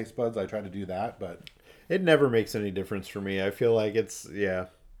taste buds. I try to do that, but It never makes any difference for me. I feel like it's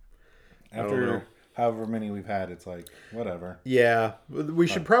after know. however many we've had, it's like whatever. Yeah, we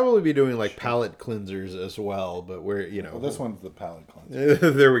should probably be doing like palate cleansers as well, but we're Well, this one's the palate cleanser.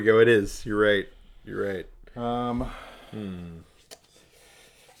 there we go. It is. You're right.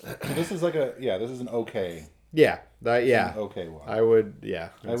 So this is like this is an okay. Yeah. Yeah. Okay one. I would. Yeah.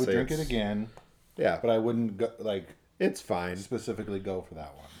 I would say drink it it's- again, Yeah. but I wouldn't go, like It's fine. specifically go for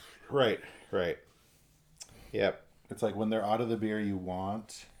that one. Right. Yep. It's like when they're out of the beer you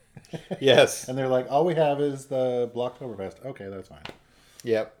want, Yes. and they're like, all we have is the Blocktoberfest. Okay, that's fine.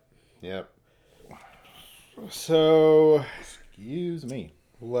 Yep. So Excuse me.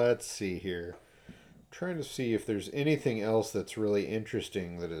 let's see here. Trying to see if there's anything else that's really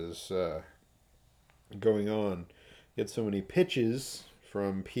interesting that is going on. Get so many pitches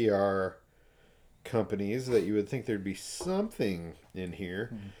from PR companies that you would think there'd be something in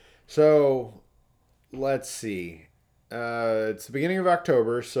here. So let's see. It's the beginning of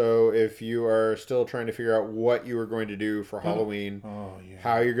October, so if you are still trying to figure out what you are going to do for Halloween, Oh, yeah.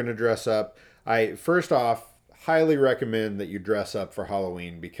 how you're going to dress up, I first off highly recommend that you dress up for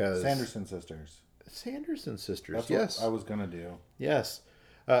Halloween because Sanderson sisters. Sanderson sisters. That's Yes, what I was going to do. yes.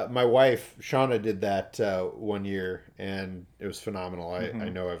 My wife Shauna did that one year, and it was phenomenal. I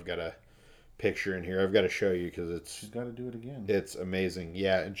know I've got a picture in here. I've got to show you because She's got to do it again. it's amazing.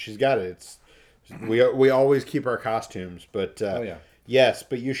 Yeah, and she's got it. It's we always keep our costumes, but Oh, yeah. yes,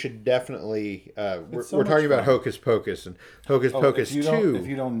 but you should definitely. We're so we're talking much about fun. Hocus Pocus and Hocus Pocus if you 2. If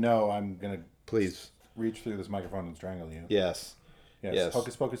you don't know, I'm going to Please, reach through this microphone and strangle you. yes, Yes. yes.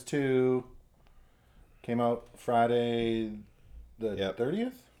 Hocus Pocus 2 came out Friday the Yep.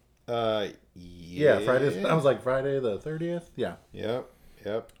 30th? Yeah, Friday. I was like, Friday the 30th? Yeah. Yep.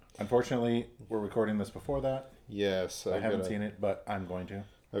 Unfortunately, we're recording this before that. Yes, I haven't seen it, but I'm going to.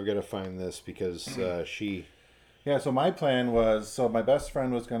 I've got to find this because she. Yeah, so my plan was, so my best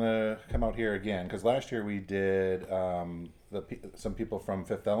friend was going to come out here again, because last year we did some people from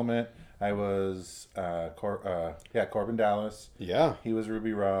Fifth Element. I was, Corbin Dallas. Yeah. He was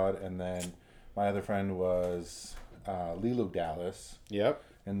Ruby Rod, and then my other friend was Lilu Dallas. Yep.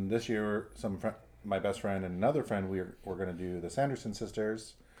 And this year, my best friend and another friend, we're going to do the Sanderson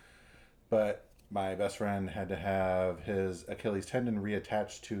sisters. But my best friend had to have his Achilles tendon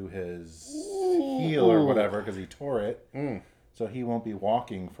reattached to his heel or whatever because he tore it. So he won't be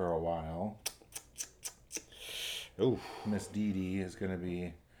walking for a while. Ooh. Miss Dee Dee is going to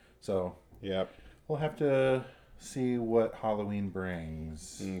be. So Yep. we'll have to see what Halloween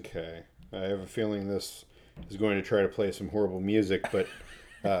brings. Okay. I have a feeling this is going to try to play some horrible music, but.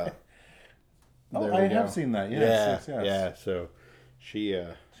 There I we go. have seen that. Yes, yes. Yeah. So she.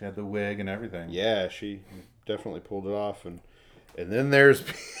 She had the wig and everything. Yeah, she definitely pulled it off, and then there's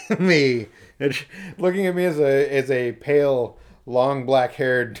me, and looking at me as a pale, long black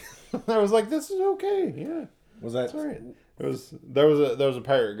haired. I was like, "This is okay, yeah, Was that? it's all right." There was a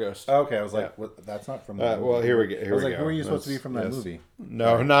pirate ghost. Okay, I was like, what, that's not from that movie. Well, here we go. I was like, who are you supposed to be from that Yes. movie?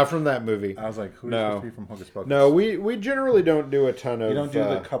 No, not from that movie. I was like, who are you No. supposed to be from Hocus Pocus? No, we generally don't do a ton of. You don't do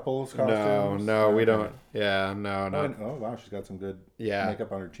the couples costumes? No, we Okay. don't. Yeah, no, Oh, not. oh, wow, she's got some good Yeah.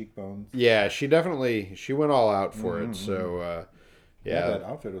 makeup on her cheekbones. Yeah, she went all out for it. So, Yeah, yeah, that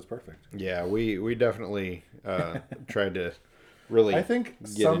outfit was perfect. yeah, we definitely tried to really. I think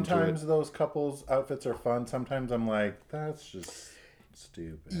into sometimes those couples outfits are fun. Sometimes I'm like, that's just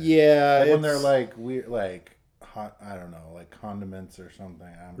stupid. Yeah, Like when they're it's- like weird, like hot, I don't know, like condiments or something.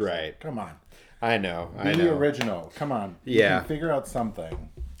 I'm just Right. like, come on, I know. be original. Come on, you Yeah. can figure out something.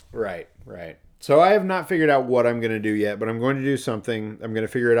 Right. So I have not figured out what I'm going to do yet, but I'm going to do something. I'm going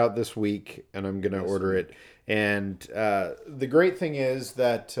to figure it out this week, and I'm going to order it. And the great thing is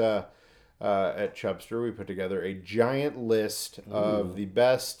that at Chubster, we put together a giant list of the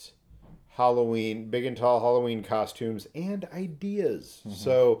best Halloween, big and tall Halloween costumes and ideas.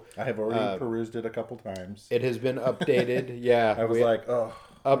 So I have already perused it a couple times. it has been updated. Yeah. I was like, oh,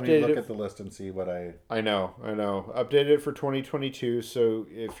 let me updated look it- at the list and see what I. I know. Updated it for 2022. So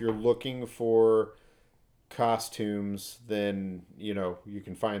if you're looking for costumes, then you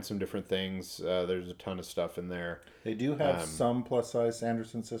can find some different things. There's a ton of stuff in there. They do have some plus size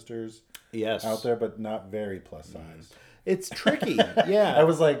Sanderson sisters Yes, out there, but not very plus size. It's tricky. I Yeah,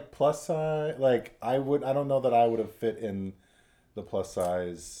 was like plus size. Like I don't know that I would have fit in the plus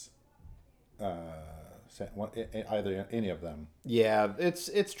size. Either any of them. yeah.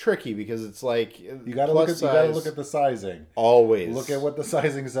 It's tricky because it's like You got to look at the sizing. always. Look at what the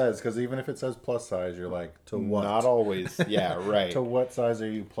sizing says, because even if it says plus size, you're like, to what? Not always. Yeah, right. To what size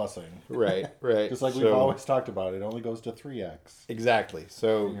are you plussing? Right. Just like we've So- always talked about, it only goes to 3x. Exactly.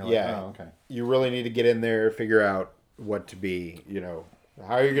 So And you're like, yeah, oh, okay. you really need to get in there, figure out what to be,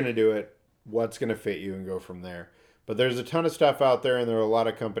 how you're going to do it, what's going to fit you, and go from there. But there's a ton of stuff out there, and there are a lot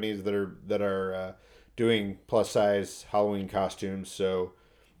of companies that are doing plus size Halloween costumes. So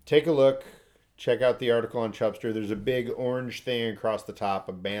take a look, check out the article on Chubster. There's a big orange thing across the top,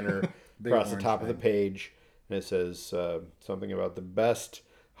 a banner Big across the orange top of the thing. page, and it says something about the best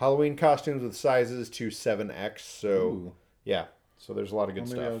Halloween costumes with sizes to 7X. So Ooh. yeah, so there's a lot of good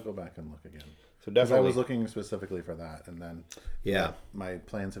Well, maybe stuff. I'll go back and look again. So Because I definitely, was looking specifically for that, and then yeah, my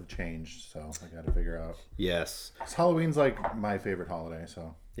plans have changed, so I got to figure out. yes, 'Cause Halloween's like my favorite holiday,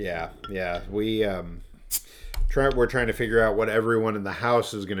 so yeah. We we're trying to figure out what everyone in the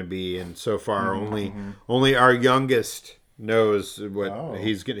house is going to be, and so far only our youngest knows what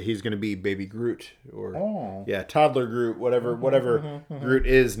he's gonna be, Baby Groot, or toddler Groot, whatever Groot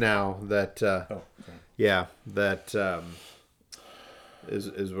is now. That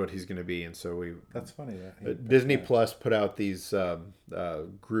is what he's gonna be, and so That's funny. Disney Plus put out these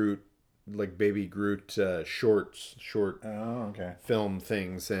Groot, like Baby Groot short film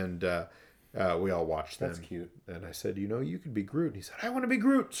things, and we all watched them. That's cute. And I said, you could be Groot. And he said, I want to be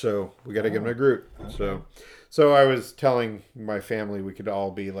Groot. So we got to give him a Groot. Okay. So I was telling my family we could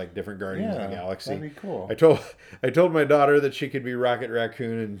all be like different Guardians of the Galaxy. That'd be cool. I told my daughter that she could be Rocket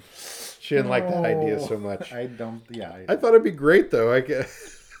Raccoon, and she didn't like that idea so much. I don't. Yeah. I thought it'd be great though. I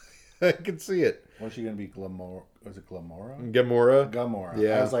could see it. Was she gonna be Gamora? Was it Gamora? Gamora.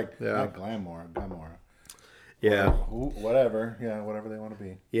 Yeah. I was like, not Gamora. Yeah. Whatever. Yeah. Whatever they want to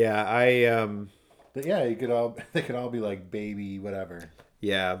be. Yeah. But yeah, they could all be like baby whatever.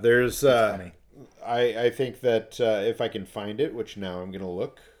 Yeah. There's. Funny. I think that if I can find it, which now I'm gonna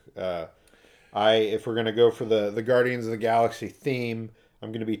look. If we're gonna go for the Guardians of the Galaxy theme,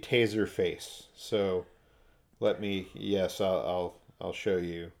 I'm gonna be Taserface. So, I'll show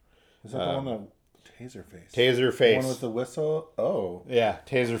you. Is that the one that Taserface? Taserface. The one with the whistle. Oh. Yeah,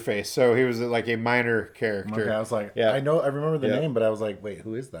 Taserface. So he was like a minor character. Okay, I was like, I remember the name, but I was like, wait,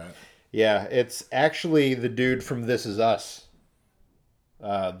 who is that? Yeah, it's actually the dude from This Is Us.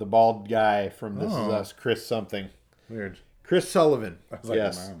 The bald guy from This Is Us, Chris something. Weird. Chris Sullivan. I was like,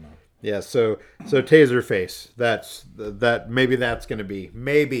 yes. I don't know. Yeah, so Taserface. Maybe that's gonna be.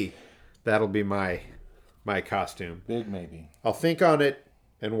 Maybe that'll be my costume. Big maybe. I'll think on it,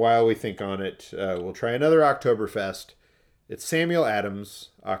 and while we think on it, we'll try another Oktoberfest. It's Samuel Adams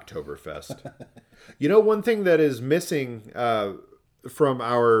Oktoberfest. One thing that is missing from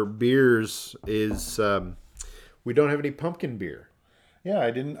our beers is we don't have any pumpkin beer. Yeah,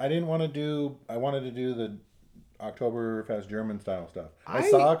 I didn't want to do. I wanted to do the Oktoberfest German style stuff. I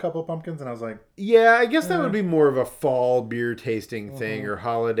saw a couple pumpkins and I was like, yeah, I guess that would be more of a fall beer tasting thing or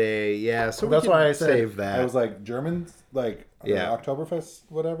holiday. Yeah, so that's why I said save that. I was like, Germans, like Oktoberfest,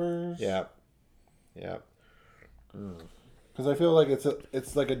 whatever. Yeah. Because I feel like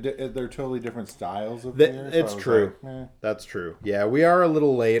they're totally different styles of beer. It's true. Like, that's true. Yeah, we are a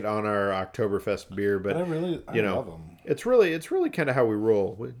little late on our Oktoberfest beer, but I love them. It's really kind of how we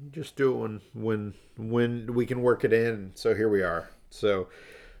roll. We just do it when we can work it in. So here we are. So,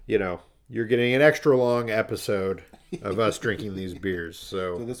 you're getting an extra long episode of us drinking these beers.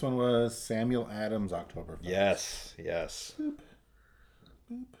 So this one was Samuel Adams Oktoberfest. Yes.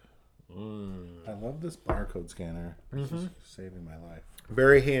 Boop. I love this barcode scanner. It's just saving my life.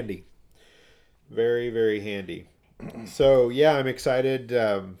 Very handy. Very, very handy. So, yeah, I'm excited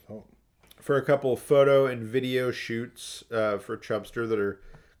for a couple photo and video shoots for Chubster that are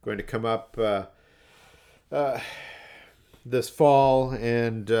going to come up this fall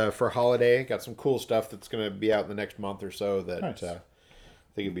and for holiday. Got some cool stuff that's going to be out in the next month or so that nice. I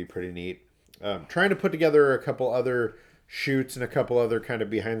think would be pretty neat. Trying to put together a couple other shoots and a couple other kind of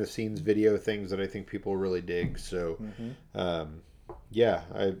behind the scenes video things that I think people really dig. So, I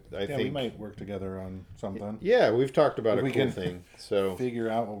think we might work together on something. Yeah, we've talked about a cool thing. So figure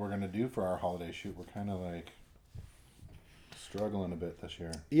out what we're gonna do for our holiday shoot. We're kind of like struggling a bit this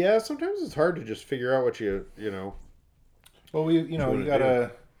year. Yeah, sometimes it's hard to just figure out what you know. Well, you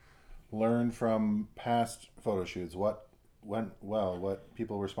gotta learn from past photo shoots what went well, what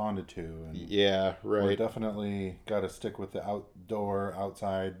people responded to, and yeah, right. We're definitely got to stick with the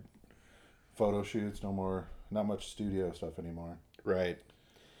outside photo shoots. Not much studio stuff anymore. Right.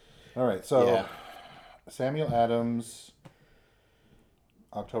 All right, so Samuel Adams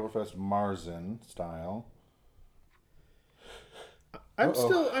Oktoberfest Marzen style. I'm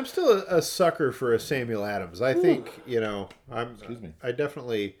still a sucker for a Samuel Adams. I think Excuse me. I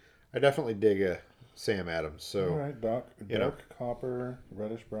definitely dig a Sam Adams. So all right, dark copper,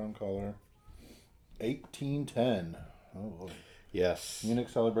 reddish brown color, 1810. Oh boy. Yes. Munich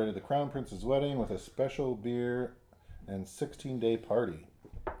celebrated the Crown Prince's wedding with a special beer and 16-day party.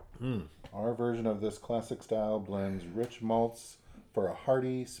 Our version of this classic style blends rich malts for a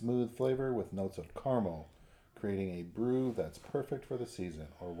hearty, smooth flavor with notes of caramel, creating a brew that's perfect for the season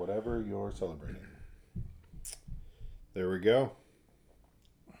or whatever you're celebrating. There we go.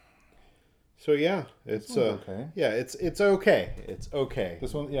 So yeah, it's okay. Yeah, it's okay. It's okay.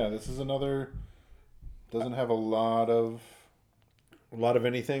 This one, this is another. Doesn't have a lot of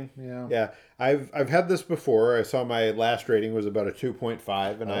anything. Yeah. Yeah. I've had this before. I saw my last rating was about a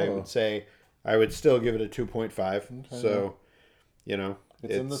 2.5, and I would say I would still give it a 2.5. Okay. So,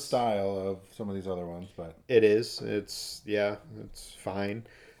 It's in the style of some of these other ones, but it is. It's fine.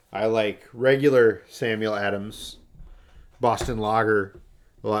 I like regular Samuel Adams Boston Lager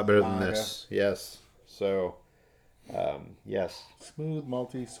a lot better than this. Yes. So, yes. Smooth,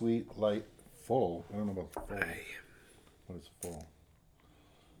 malty, sweet, light, full. I don't know about full. What is full?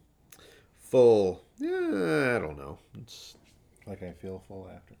 Full. Yeah, I don't know. It's like I feel full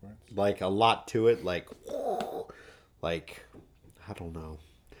afterwards. Like a lot to it. Like I don't know.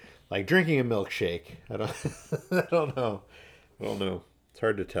 Like drinking a milkshake. I don't. I don't know. I don't know. It's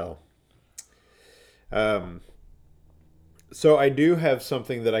hard to tell. So I do have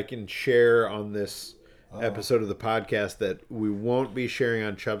something that I can share on this episode of the podcast that we won't be sharing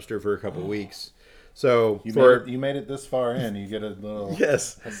on Chubster for a couple weeks. So you made it this far in, you get a little a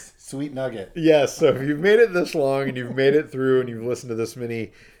sweet nugget. Yes. So if you've made it this long and you've made it through and you've listened to this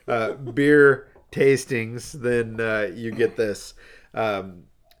many beer tastings, then you get this.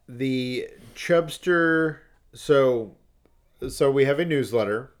 The Chubster. So we have a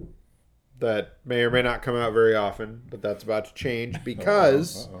newsletter that may or may not come out very often, but that's about to change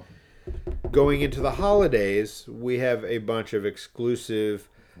because going into the holidays, we have a bunch of exclusive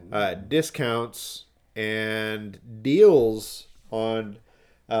discounts and deals on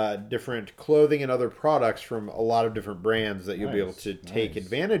different clothing and other products from a lot of different brands that you'll be able to take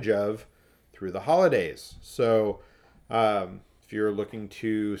advantage of through the holidays. So if you're looking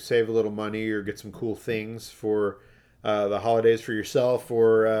to save a little money or get some cool things for the holidays for yourself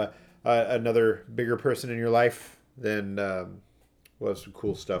or another bigger person in your life, then we'll have some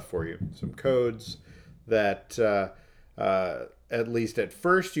cool stuff for you. Some codes that at least at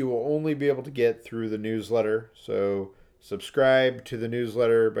first you will only be able to get through the newsletter. So subscribe to the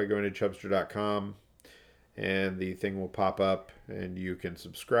newsletter by going to chubster.com and the thing will pop up and you can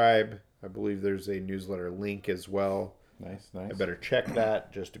subscribe. I believe there's a newsletter link as well. Nice. I better check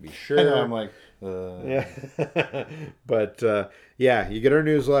that just to be sure. I know, I'm like, yeah. But yeah, you get our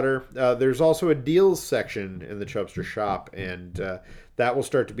newsletter. There's also a deals section in the Chubster shop, and that will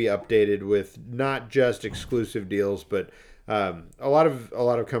start to be updated with not just exclusive deals, but a lot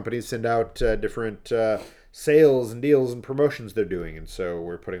of companies send out different sales and deals and promotions they're doing, and so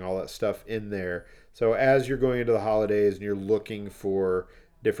we're putting all that stuff in there. So as you're going into the holidays and you're looking for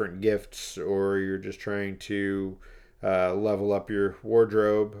different gifts, or you're just trying to level up your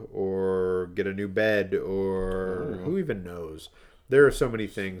wardrobe or get a new bed or who even knows. There are so many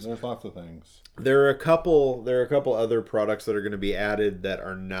things. There's lots of things. There are a couple other products that are going to be added that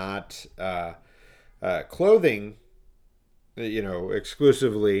are not clothing,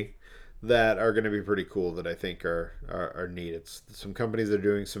 exclusively, that are going to be pretty cool that I think are neat. It's some companies that are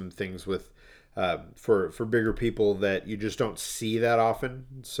doing some things with for bigger people that you just don't see that often.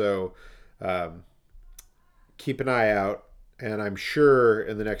 So keep an eye out, and I'm sure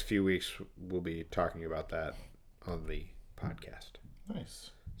in the next few weeks we'll be talking about that on the podcast. Nice.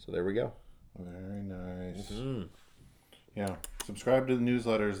 So there we go. Very nice. Mm-hmm. Yeah, subscribe to the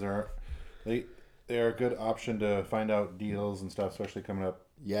newsletters. They are a good option to find out deals and stuff, especially coming up.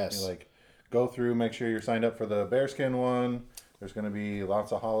 Yes. Go through, make sure you're signed up for the Bearskin one. There's going to be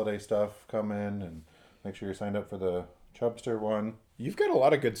lots of holiday stuff coming, and make sure you're signed up for the Chubster one. You've got a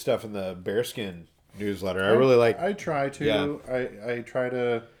lot of good stuff in the Bearskin newsletter. I really like. I try to. Yeah. I try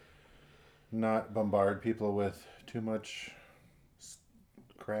to not bombard people with too much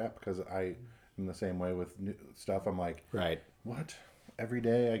crap, because I am the same way with new stuff. I'm like, right. What? Every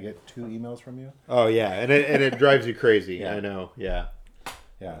day I get 2 emails from you? Oh yeah, and it drives you crazy. Yeah. I know. Yeah.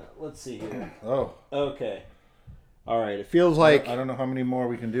 Yeah. Let's see here. Oh. Okay. All right. It feels like I don't know how many more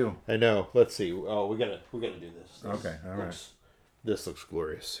we can do. I know. Let's see. Oh, we gotta do this. Okay. All right. This looks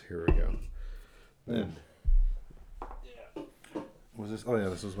glorious. Here we go. Then. Was this? Oh yeah,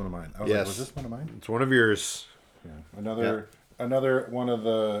 this was one of mine. I was like, was this one of mine? It's one of yours. Yeah. Another one of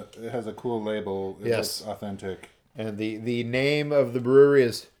the. It has a cool label. It's authentic. And the name of the brewery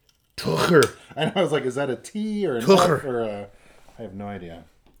is Tucker. And I was like, is that a T or an F or a? I have no idea.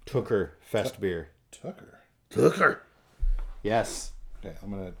 Tucker Fest beer. Tucker. Yes. Okay,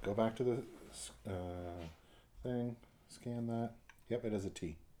 I'm gonna go back to the thing. Scan that. Yep, it is a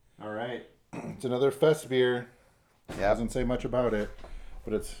T. All right. It's another Fest beer. Yeah. Doesn't say much about it,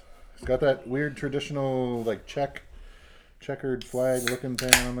 but it's got that weird traditional checkered flag looking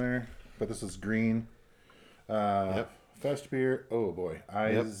thing on there. But this is green. Fest beer. Oh boy.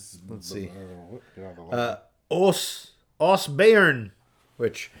 Eyes. Yep. Let's see. Os Bayern,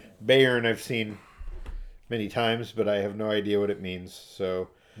 which Bayern I've seen many times, but I have no idea what it means. So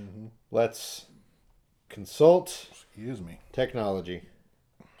let's consult. Excuse me. Technology.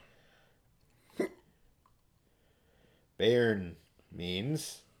 Bayern.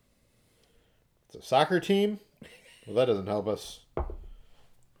 means it's a soccer team. Well, that doesn't help us.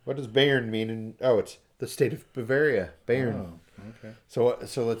 What does Bayern mean? It's the state of Bavaria. Bayern. Oh, okay.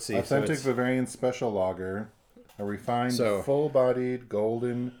 So let's see. Authentic Bavarian special lager, a refined, So- full-bodied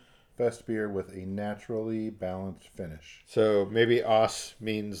golden fest beer with a naturally balanced finish. So maybe Aus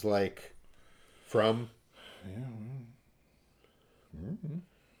means like from. Yeah.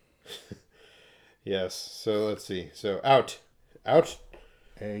 Yes. So let's see. So out.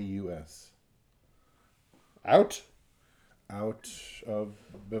 AUS. Out. Out of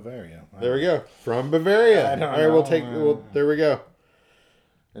Bavaria. There we go. From Bavaria. I don't All right, we'll know. take. There we go.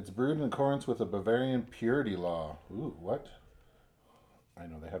 It's brewed in accordance with the Bavarian purity law. Ooh, what? I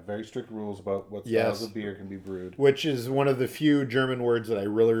know they have very strict rules about what styles Yes. of beer can be brewed. Which is one of the few German words that I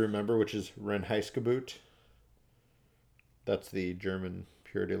really remember, which is Reinheitsgebot. That's the German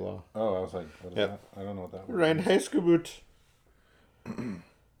purity law. Oh, I was like, what is Yep. that? I don't know what that word is. Reinheitsgebot.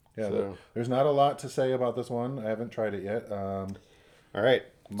 Yeah, So- there's not a lot to say about this one. I haven't tried it yet. All right.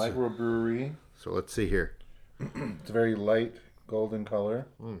 Microbrewery. So let's see here. It's a very light golden color.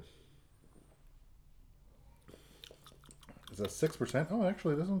 It's a 6%. Oh,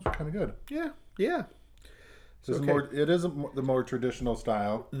 actually, this one's kind of good. Yeah. This is okay. more. It is the more traditional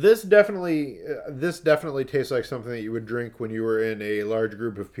style. This definitely tastes like something that you would drink when you were in a large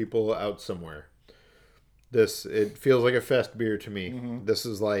group of people out somewhere. It feels like a fest beer to me. Mm-hmm. This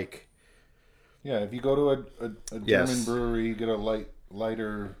is like, Yeah, if you go to a Yes. German brewery, you get a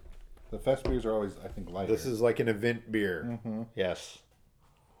lighter. The fest beers are always, I think, lighter. this is like an event beer. Yes.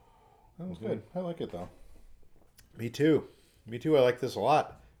 That was good. I like it though. Me too. I like this a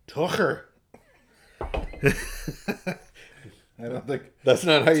lot. Tucher. I don't think That's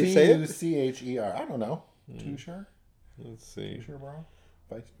not how you say it. Tucher. I don't know. Tucher. Let's see. Tucher, bro.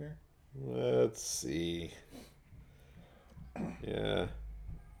 Vice beer. Let's see. Yeah.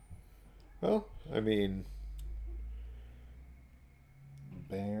 Well, I mean,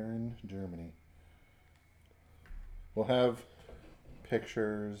 Bayern, Germany. We'll have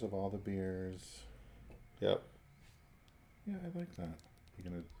pictures of all the beers. yep. Yeah, I like that.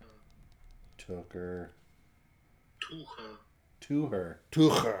 You're gonna Tucher. Tucher, To her.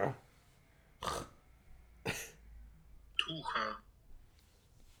 Tucher.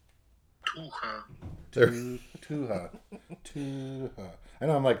 Tucher, Tucher, To her. To her. I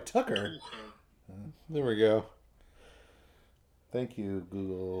know, I'm like, Tucker. Tucher. There we go. Thank you,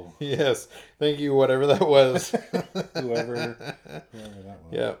 Google. Yes. Thank you, whatever that was. Whoever that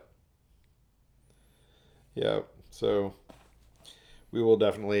was. Yep. Yep. So we will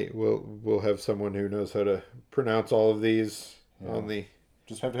definitely we'll have someone who knows how to pronounce all of these on the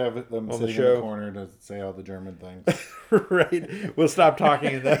Just have to have them On the sitting in show. the corner to say all the German things. right. We'll stop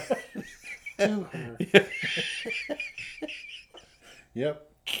talking and then To her. Yep.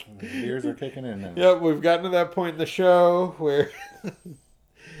 The beers are kicking in now. Yep, we've gotten to that point in the show where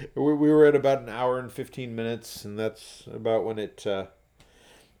we were at about an hour and 15 minutes, and that's about when it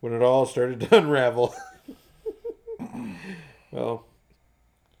all started to unravel. Well,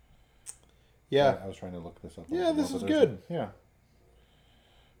 yeah, I was trying to look this up. Yeah, this but is there's- good. Yeah.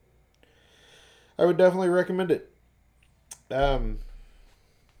 I would definitely recommend it. Yeah,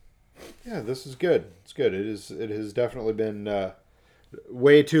 this is good. It's good. It has definitely been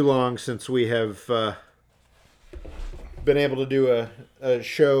way too long since we have been able to do a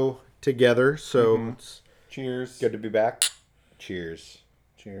show together. So it's Cheers. good to be back. Cheers.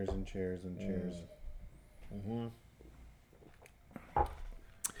 Cheers and cheers and cheers.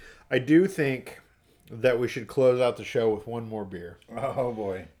 I do think that we should close out the show with one more beer. Oh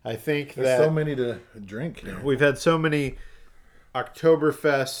boy. I think There's that so many to drink here. we've had so many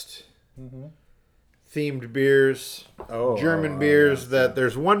Oktoberfest themed beers, German beers, that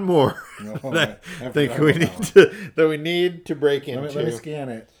there's one more that I think we need to break into. Let me scan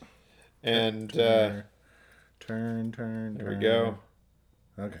it. And Turn. there we go.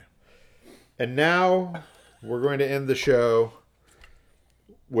 Okay. And now we're going to end the show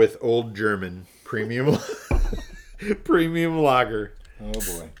with Old German premium premium lager, Oh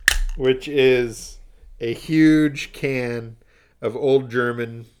boy. which is a huge can of Old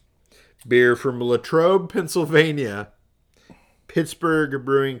German beer from Latrobe, Pennsylvania, Pittsburgh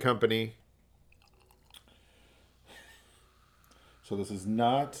Brewing Company. So this is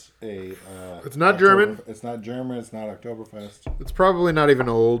not a. It's not German. It's not German. It's not Oktoberfest. It's probably not even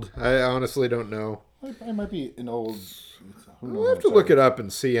old. I honestly don't know. It might be an old. We'll have to look it up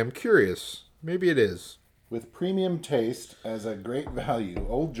and see. I'm curious. Maybe it is. With premium taste as a great value,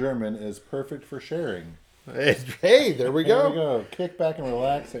 Old German is perfect for sharing. Hey, there we There we go. go. Kick back and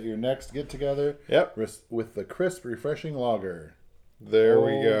relax at your next get together. Yep. With the crisp, refreshing lager. There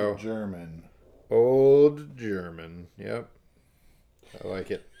we Old go. German. Old German. Yep. I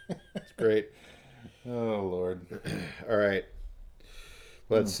like it. It's great. Oh Lord. All right.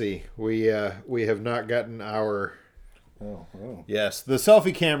 Let's see. We have not gotten our. Oh. Yes, the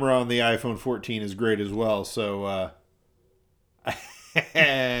selfie camera on the iPhone 14 is great as well. So.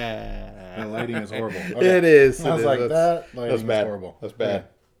 The lighting is horrible. It is. I was like, that lighting that's bad. is horrible. That's bad.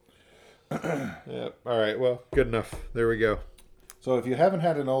 Yep. All right. Well, good enough. There we go. So if you haven't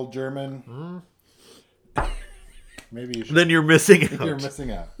had an Old German, maybe you should. Then you're missing out. You're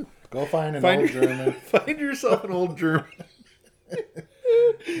missing out. Go find an Old German. Find yourself an old German.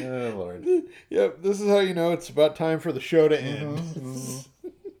 Oh Lord. Yep. This is how you know it's about time for the show to end.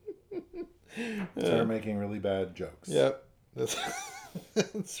 Start making really bad jokes. Yep.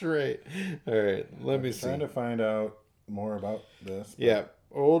 That's right. All right. Let me see. Trying to find out more about this. Yeah,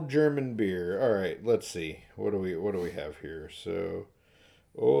 old German beer. All right, let's see. What do we have here? So,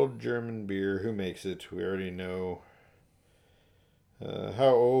 old German beer. Who makes it? We already know. How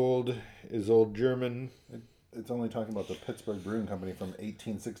old is Old German? It's only talking about the Pittsburgh Brewing Company from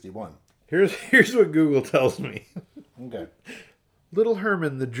 1861. Here's what Google tells me. Okay. Little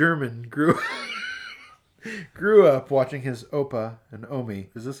Herman the German grew up watching his Opa and Omi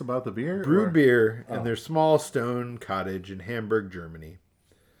Is this about the beer? brew or- beer in their small stone cottage in Hamburg, Germany.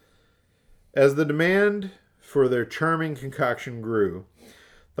 As the demand for their charming concoction grew,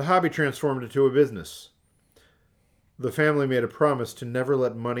 the hobby transformed into a business. The family made a promise to never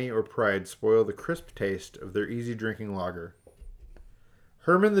let money or pride spoil the crisp taste of their easy drinking lager.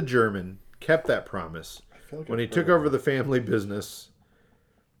 Herman the German kept that promise feel like when he I've took heard over the family business,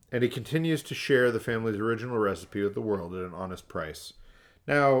 and he continues to share the family's original recipe with the world at an honest price.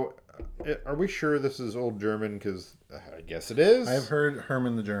 Now, are we sure this is Old German? Because I guess it is. I've heard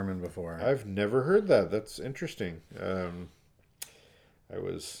Herman the German before. I've never heard that. That's interesting. I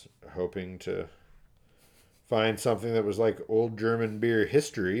was hoping to find something that was like Old German beer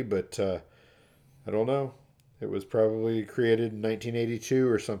history, but I don't know. It was probably created in 1982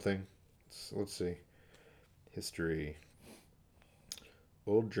 or something. Let's see. History.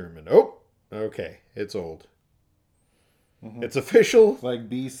 Old German. Oh, okay. It's old. It's official. It's like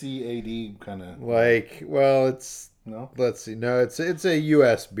BCAD kind of. Like, well, it's. No? Let's see. No, it's a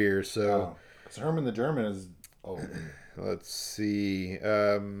U.S. beer. So Oh. Because Herman the German is old. let's see.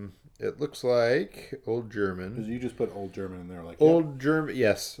 It looks like Old Because German. you just put Old German in there. Like, Old German.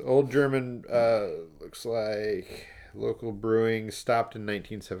 Yes, Old German. Looks like local brewing stopped in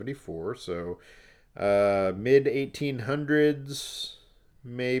 1974. So mid 1800s,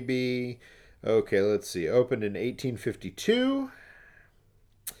 maybe. Okay, let's see. Opened in 1852.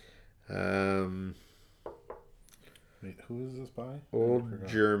 Wait, who is this by? Old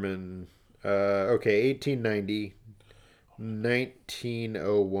German. Okay, 1890,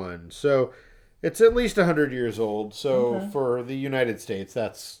 1901. So it's at least 100 years old. So Okay. for the United States,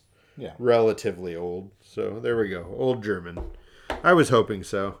 that's Yeah. relatively old. So there we go. Old German. I was hoping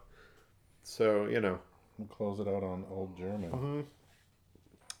so. So, you know. We'll close it out on Old German.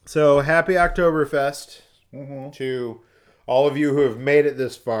 So happy Oktoberfest Mm-hmm. to all of you who have made it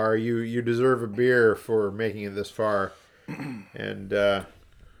this far. You deserve a beer for making it this far. And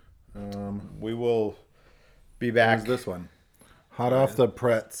we will be back. Here's this one. Hot off the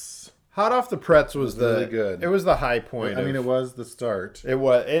Pretz. Hot off the Pretz was really good. It was the high point. I mean, it was the start. It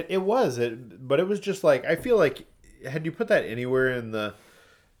was. But it was just like, I feel like had you put that anywhere in the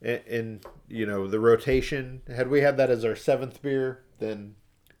the rotation, had we had that as our seventh beer, then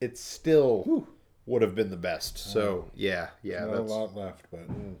it still would have been the best. So yeah, Not a that's lot left, but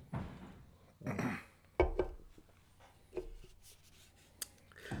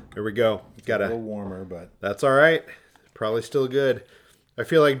there we go. a little warmer. But That's all right. Probably still good. I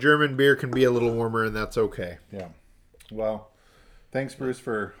feel like German beer can be a little warmer, and that's okay. yeah. Well, thanks, Bruce,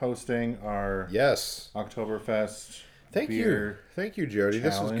 for hosting our Yes. Oktoberfest. Thank beer you, Jody.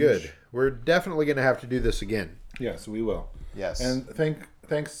 This was challenge. good. We're definitely going to have to do this again. Yes, we will. Yes. And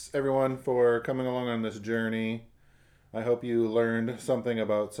thanks everyone for coming along on this journey. I hope you learned something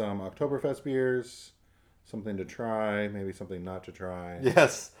about some Oktoberfest beers, something to try, maybe something not to try.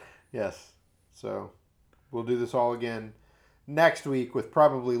 Yes. So we'll do this all again next week with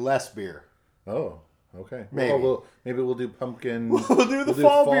probably less beer. Oh, okay. Maybe. Well, maybe we'll do pumpkin. We'll do the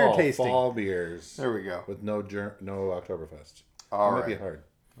fall beer tasting. Fall beers. There we go. With no Oktoberfest. All That might right. be hard.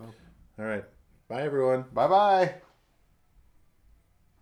 All right. Bye, everyone. Bye-bye.